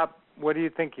do you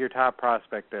think your top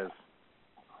prospect is?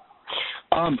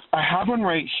 I have one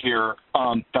right here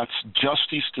that's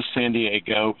just east of San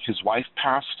Diego. His wife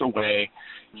passed away.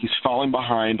 He's falling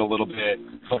behind a little bit.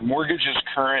 The mortgage is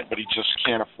current, but he just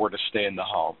can't afford to stay in the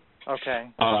home.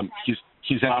 Okay.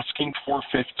 He's asking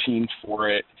 $415 for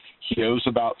it. He owes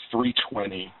about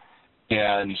 $320,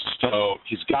 and so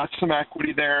he's got some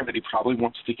equity there that he probably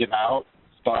wants to get out.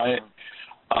 But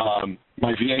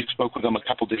my VA spoke with him a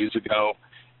couple days ago.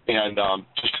 And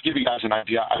just to give you guys an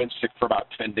idea, I've been sick for about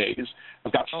 10 days.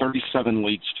 I've got 37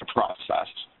 leads to process.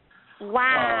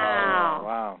 Wow.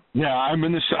 Wow. Yeah, I'm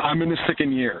in the sick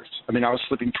in years. I mean, I was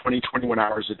sleeping 21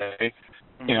 hours a day.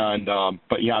 And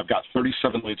but yeah, I've got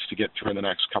 37 leads to get through in the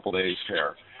next couple days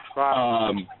here.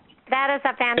 Wow. That is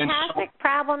a fantastic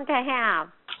problem to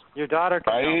have. Your daughter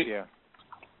can help you.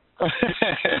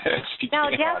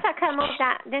 No, Jessica moved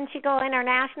out. Didn't she go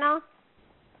international?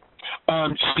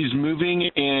 She's moving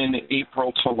in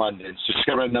April to London, so she's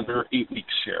got another 8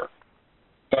 weeks here.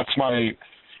 That's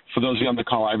for those of you on the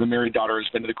call, I have a married daughter who's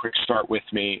been to the Quick Start with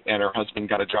me, and her husband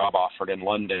got a job offered in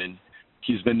London.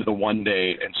 He's been to the one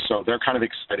day, and so they're kind of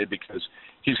excited because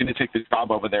he's going to take the job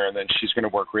over there, and then she's going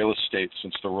to work real estate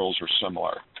since the rules are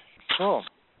similar. Cool.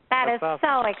 That's awesome.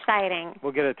 So exciting.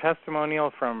 We'll get a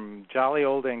testimonial from jolly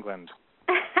old England.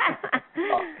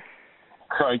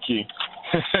 Crikey.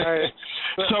 Right.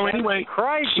 So anyway,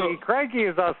 Crikey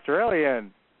is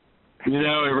Australian. You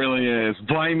know, it really is.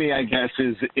 Blimey, I guess,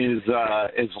 is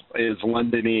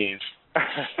Londonese.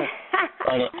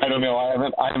 I don't know. I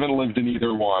haven't lived in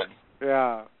either one.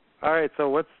 Yeah. All right. So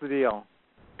what's the deal?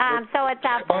 So it's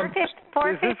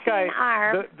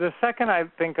 $415R. The second I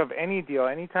think of any deal,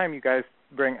 anytime you guys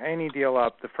bring any deal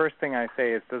up, the first thing I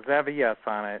say is, does it have a yes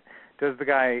on it? Is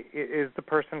the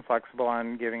person flexible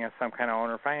on giving us some kind of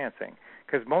owner financing?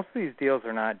 Because most of these deals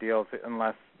are not deals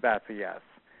unless that's a yes.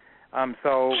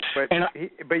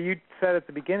 But you said at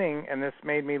the beginning, and this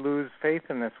made me lose faith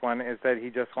in this one, is that he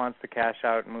just wants to cash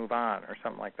out and move on or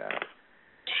something like that.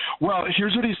 Well,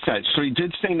 here's what he said. So he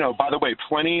did say no. By the way,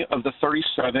 plenty of the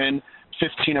 37,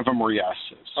 15 of them were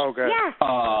yeses. Oh, good. Yes.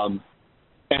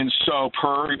 And so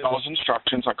per y'all's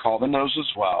instructions, I called in those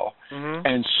as well. Mm-hmm.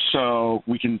 And so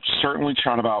we can certainly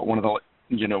chat about one of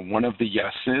the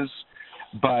yeses,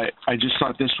 but I just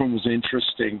thought this one was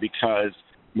interesting because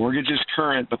mortgage is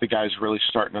current, but the guy's really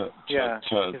starting to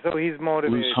so he's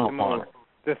motivated lose hope to on move. it.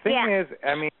 The thing is,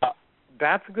 I mean,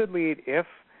 that's a good lead if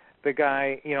the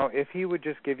guy, if he would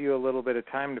just give you a little bit of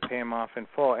time to pay him off in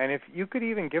full, and if you could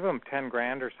even give him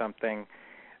 $10,000 or something.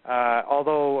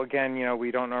 Although again, we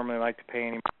don't normally like to pay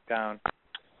any down.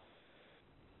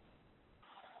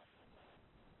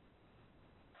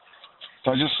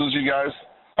 Did I just lose you guys?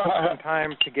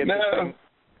 Time to get this thing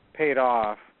paid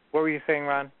off. What were you saying,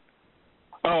 Ron?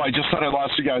 Oh, I just thought I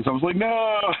lost you guys. I was like,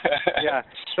 no. Yeah.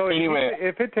 So anyway,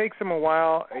 if it takes him a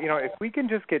while, if we can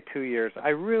just get 2 years, I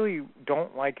really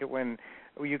don't like it when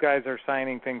you guys are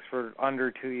signing things for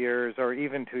under 2 years or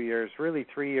even 2 years. Really,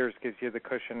 3 years gives you the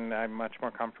cushion I'm much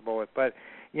more comfortable with. But,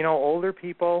 older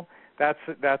people, that's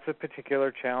a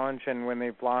particular challenge, and when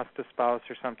they've lost a spouse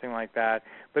or something like that.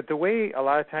 But the way a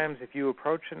lot of times if you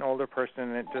approach an older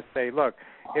person and just say, look,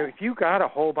 if you got a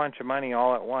whole bunch of money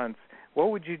all at once, what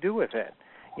would you do with it?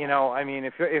 I mean,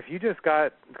 if you just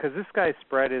got, because this guy's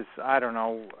spread is, I don't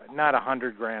know, not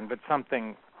 $100,000, but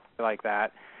something like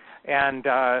that. And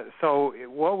so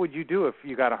what would you do if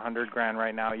you got $100,000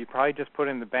 right now? You'd probably just put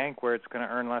it in the bank where it's going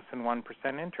to earn less than 1%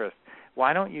 interest.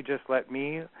 Why don't you just let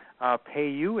me pay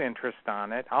you interest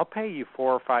on it? I'll pay you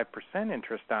 4 or 5%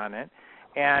 interest on it,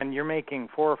 and you're making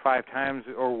 4 or 5 times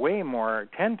or way more,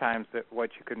 10 times what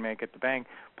you could make at the bank.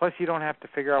 Plus, you don't have to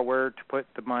figure out where to put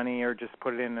the money or just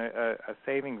put it in a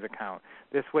savings account.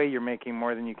 This way, you're making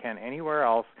more than you can anywhere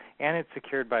else, and it's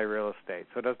secured by real estate.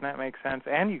 So doesn't that make sense?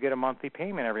 And you get a monthly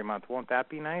payment every month. Won't that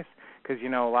be nice? Because, a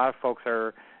lot of folks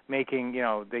are making,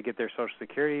 they get their Social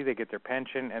Security, they get their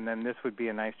pension, and then this would be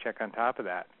a nice check on top of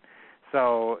that.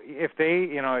 So if they,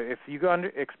 if you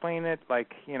explain it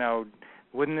like,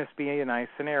 wouldn't this be a nice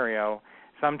scenario?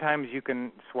 Sometimes you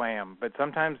can sway them, but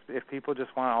sometimes if people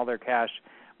just want all their cash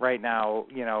right now,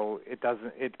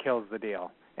 it kills the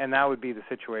deal. And that would be the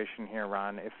situation here,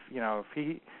 Ron. If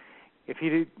he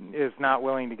is not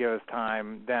willing to give us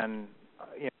time, then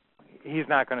he's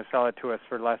not going to sell it to us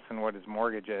for less than what his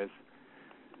mortgage is.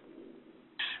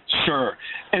 Sure.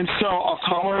 And so I'll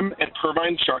call him, and per my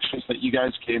instructions that you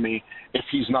guys gave me, if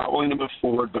he's not willing to move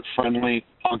forward but friendly,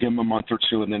 I'll give him a month or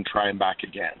two and then try him back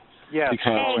again. Yeah.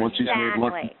 Because once he's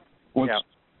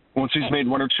made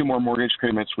 1 or 2 more mortgage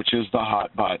payments, which is the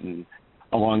hot button,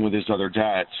 along with his other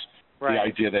debts, the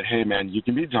idea that, hey, man, you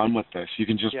can be done with this. You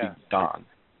can just be done.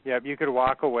 Yeah, you could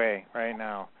walk away right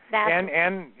now.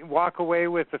 And walk away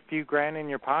with a few grand in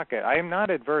your pocket. I am not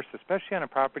adverse, especially on a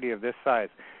property of this size,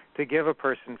 to give a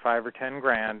person $5 or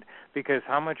 $10,000, because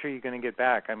how much are you going to get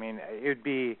back? I mean,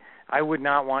 I would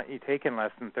not want you taking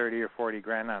less than $30,000 or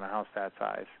 $40,000 on a house that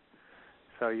size.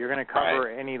 So you're going to cover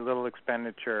any little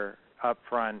expenditure up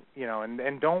front,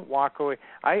 and don't walk away.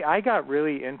 I got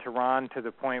really into Ron to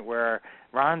the point where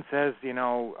Ron says,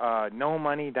 no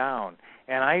money down.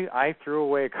 And I threw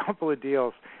away a couple of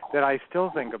deals that I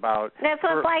still think about. This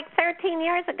was like 13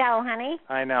 years ago, honey.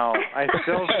 I know.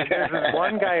 There's this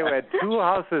one guy who had 2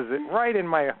 houses right in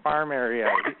my farm area.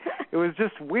 It was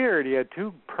just weird. He had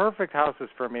 2 perfect houses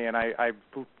for me, and I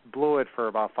blew it for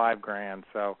about $5,000.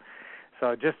 So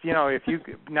just, if you,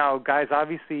 now guys,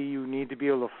 obviously you need to be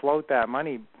able to float that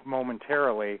money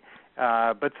momentarily,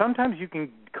 but sometimes you can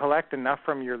collect enough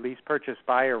from your lease purchase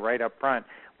buyer right up front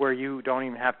where you don't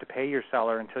even have to pay your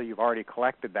seller until you've already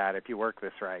collected that if you work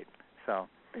this right. So.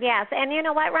 Yes, and you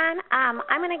know what, Ron? I'm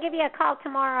going to give you a call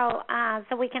tomorrow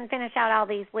so we can finish out all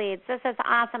these leads. This is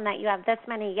awesome that you have this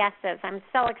many yeses. I'm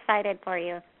so excited for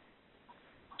you.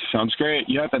 Sounds great.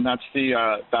 Yep, and that's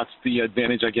the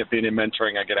advantage I get being in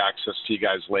mentoring. I get access to you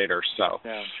guys later. So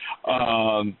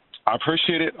I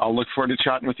appreciate it. I'll look forward to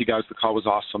chatting with you guys. The call was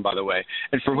awesome, by the way.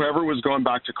 And for whoever was going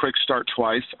back to Quick Start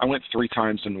twice, I went 3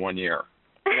 times in 1 year.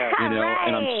 Yeah.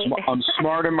 And I'm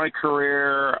smart in my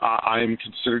career. I am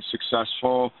considered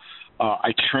successful.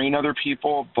 I train other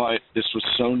people, but this was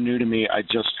so new to me. I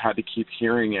just had to keep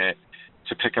hearing it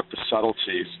to pick up the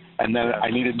subtleties. And then I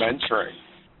needed mentoring.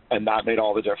 And that made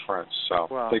all the difference. So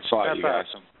thanks a lot, you guys.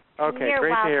 Awesome. Okay, You're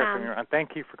great welcome. to hear from you.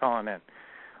 Thank you for calling in.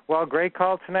 Well, great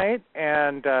call tonight,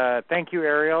 and thank you,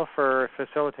 Ariel, for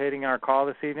facilitating our call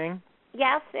this evening.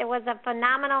 Yes, it was a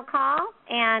phenomenal call,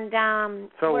 and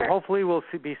so hopefully we'll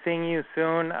be seeing you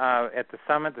soon at the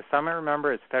summit. The summit,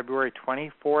 remember, is February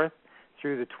 24th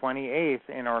through the 28th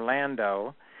in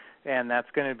Orlando, and that's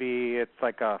going to be, it's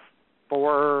like a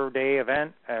 4-day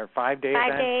event or 5-day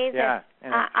event. 5 days. Yeah.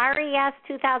 It's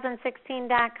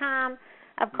res2016.com.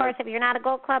 Of course, if you're not a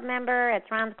Gold Club member, it's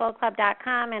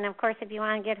ronsgoldclub.com. And, of course, if you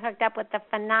want to get hooked up with the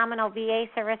phenomenal VA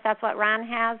service, that's what Ron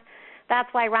has.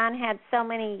 That's why Ron had so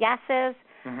many yeses.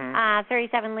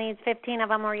 37 leads, 15 of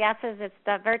them were yeses. It's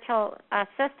the virtual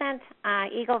assistant,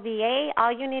 Eagle VA.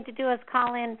 All you need to do is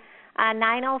call in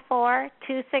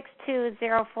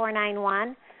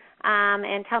 904-262-0491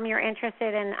 and tell me you're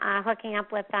interested in hooking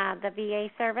up with the VA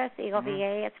service, Eagle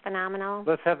VA. It's phenomenal.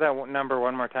 Let's have that number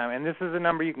one more time. And this is a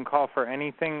number you can call for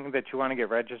anything that you want to get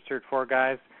registered for,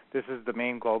 guys. This is the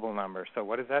main global number. So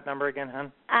what is that number again,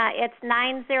 hon? It's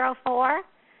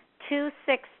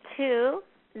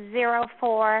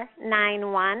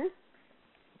 904-262-0491.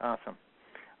 Awesome.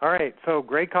 All right, so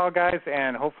great call, guys,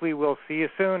 and hopefully we'll see you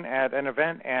soon at an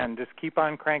event, and just keep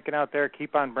on cranking out there,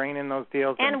 keep on bringing in those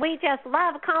deals. And we just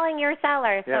love calling your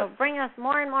sellers, yes. So bring us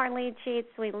more and more lead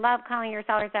sheets. We love calling your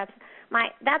sellers. That's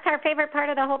our favorite part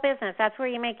of the whole business. That's where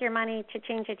you make your money.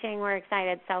 Cha-ching, cha-ching. We're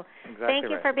excited. So exactly thank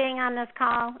you right. for being on this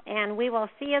call, and we will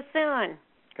see you soon.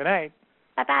 Good night.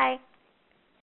 Bye-bye.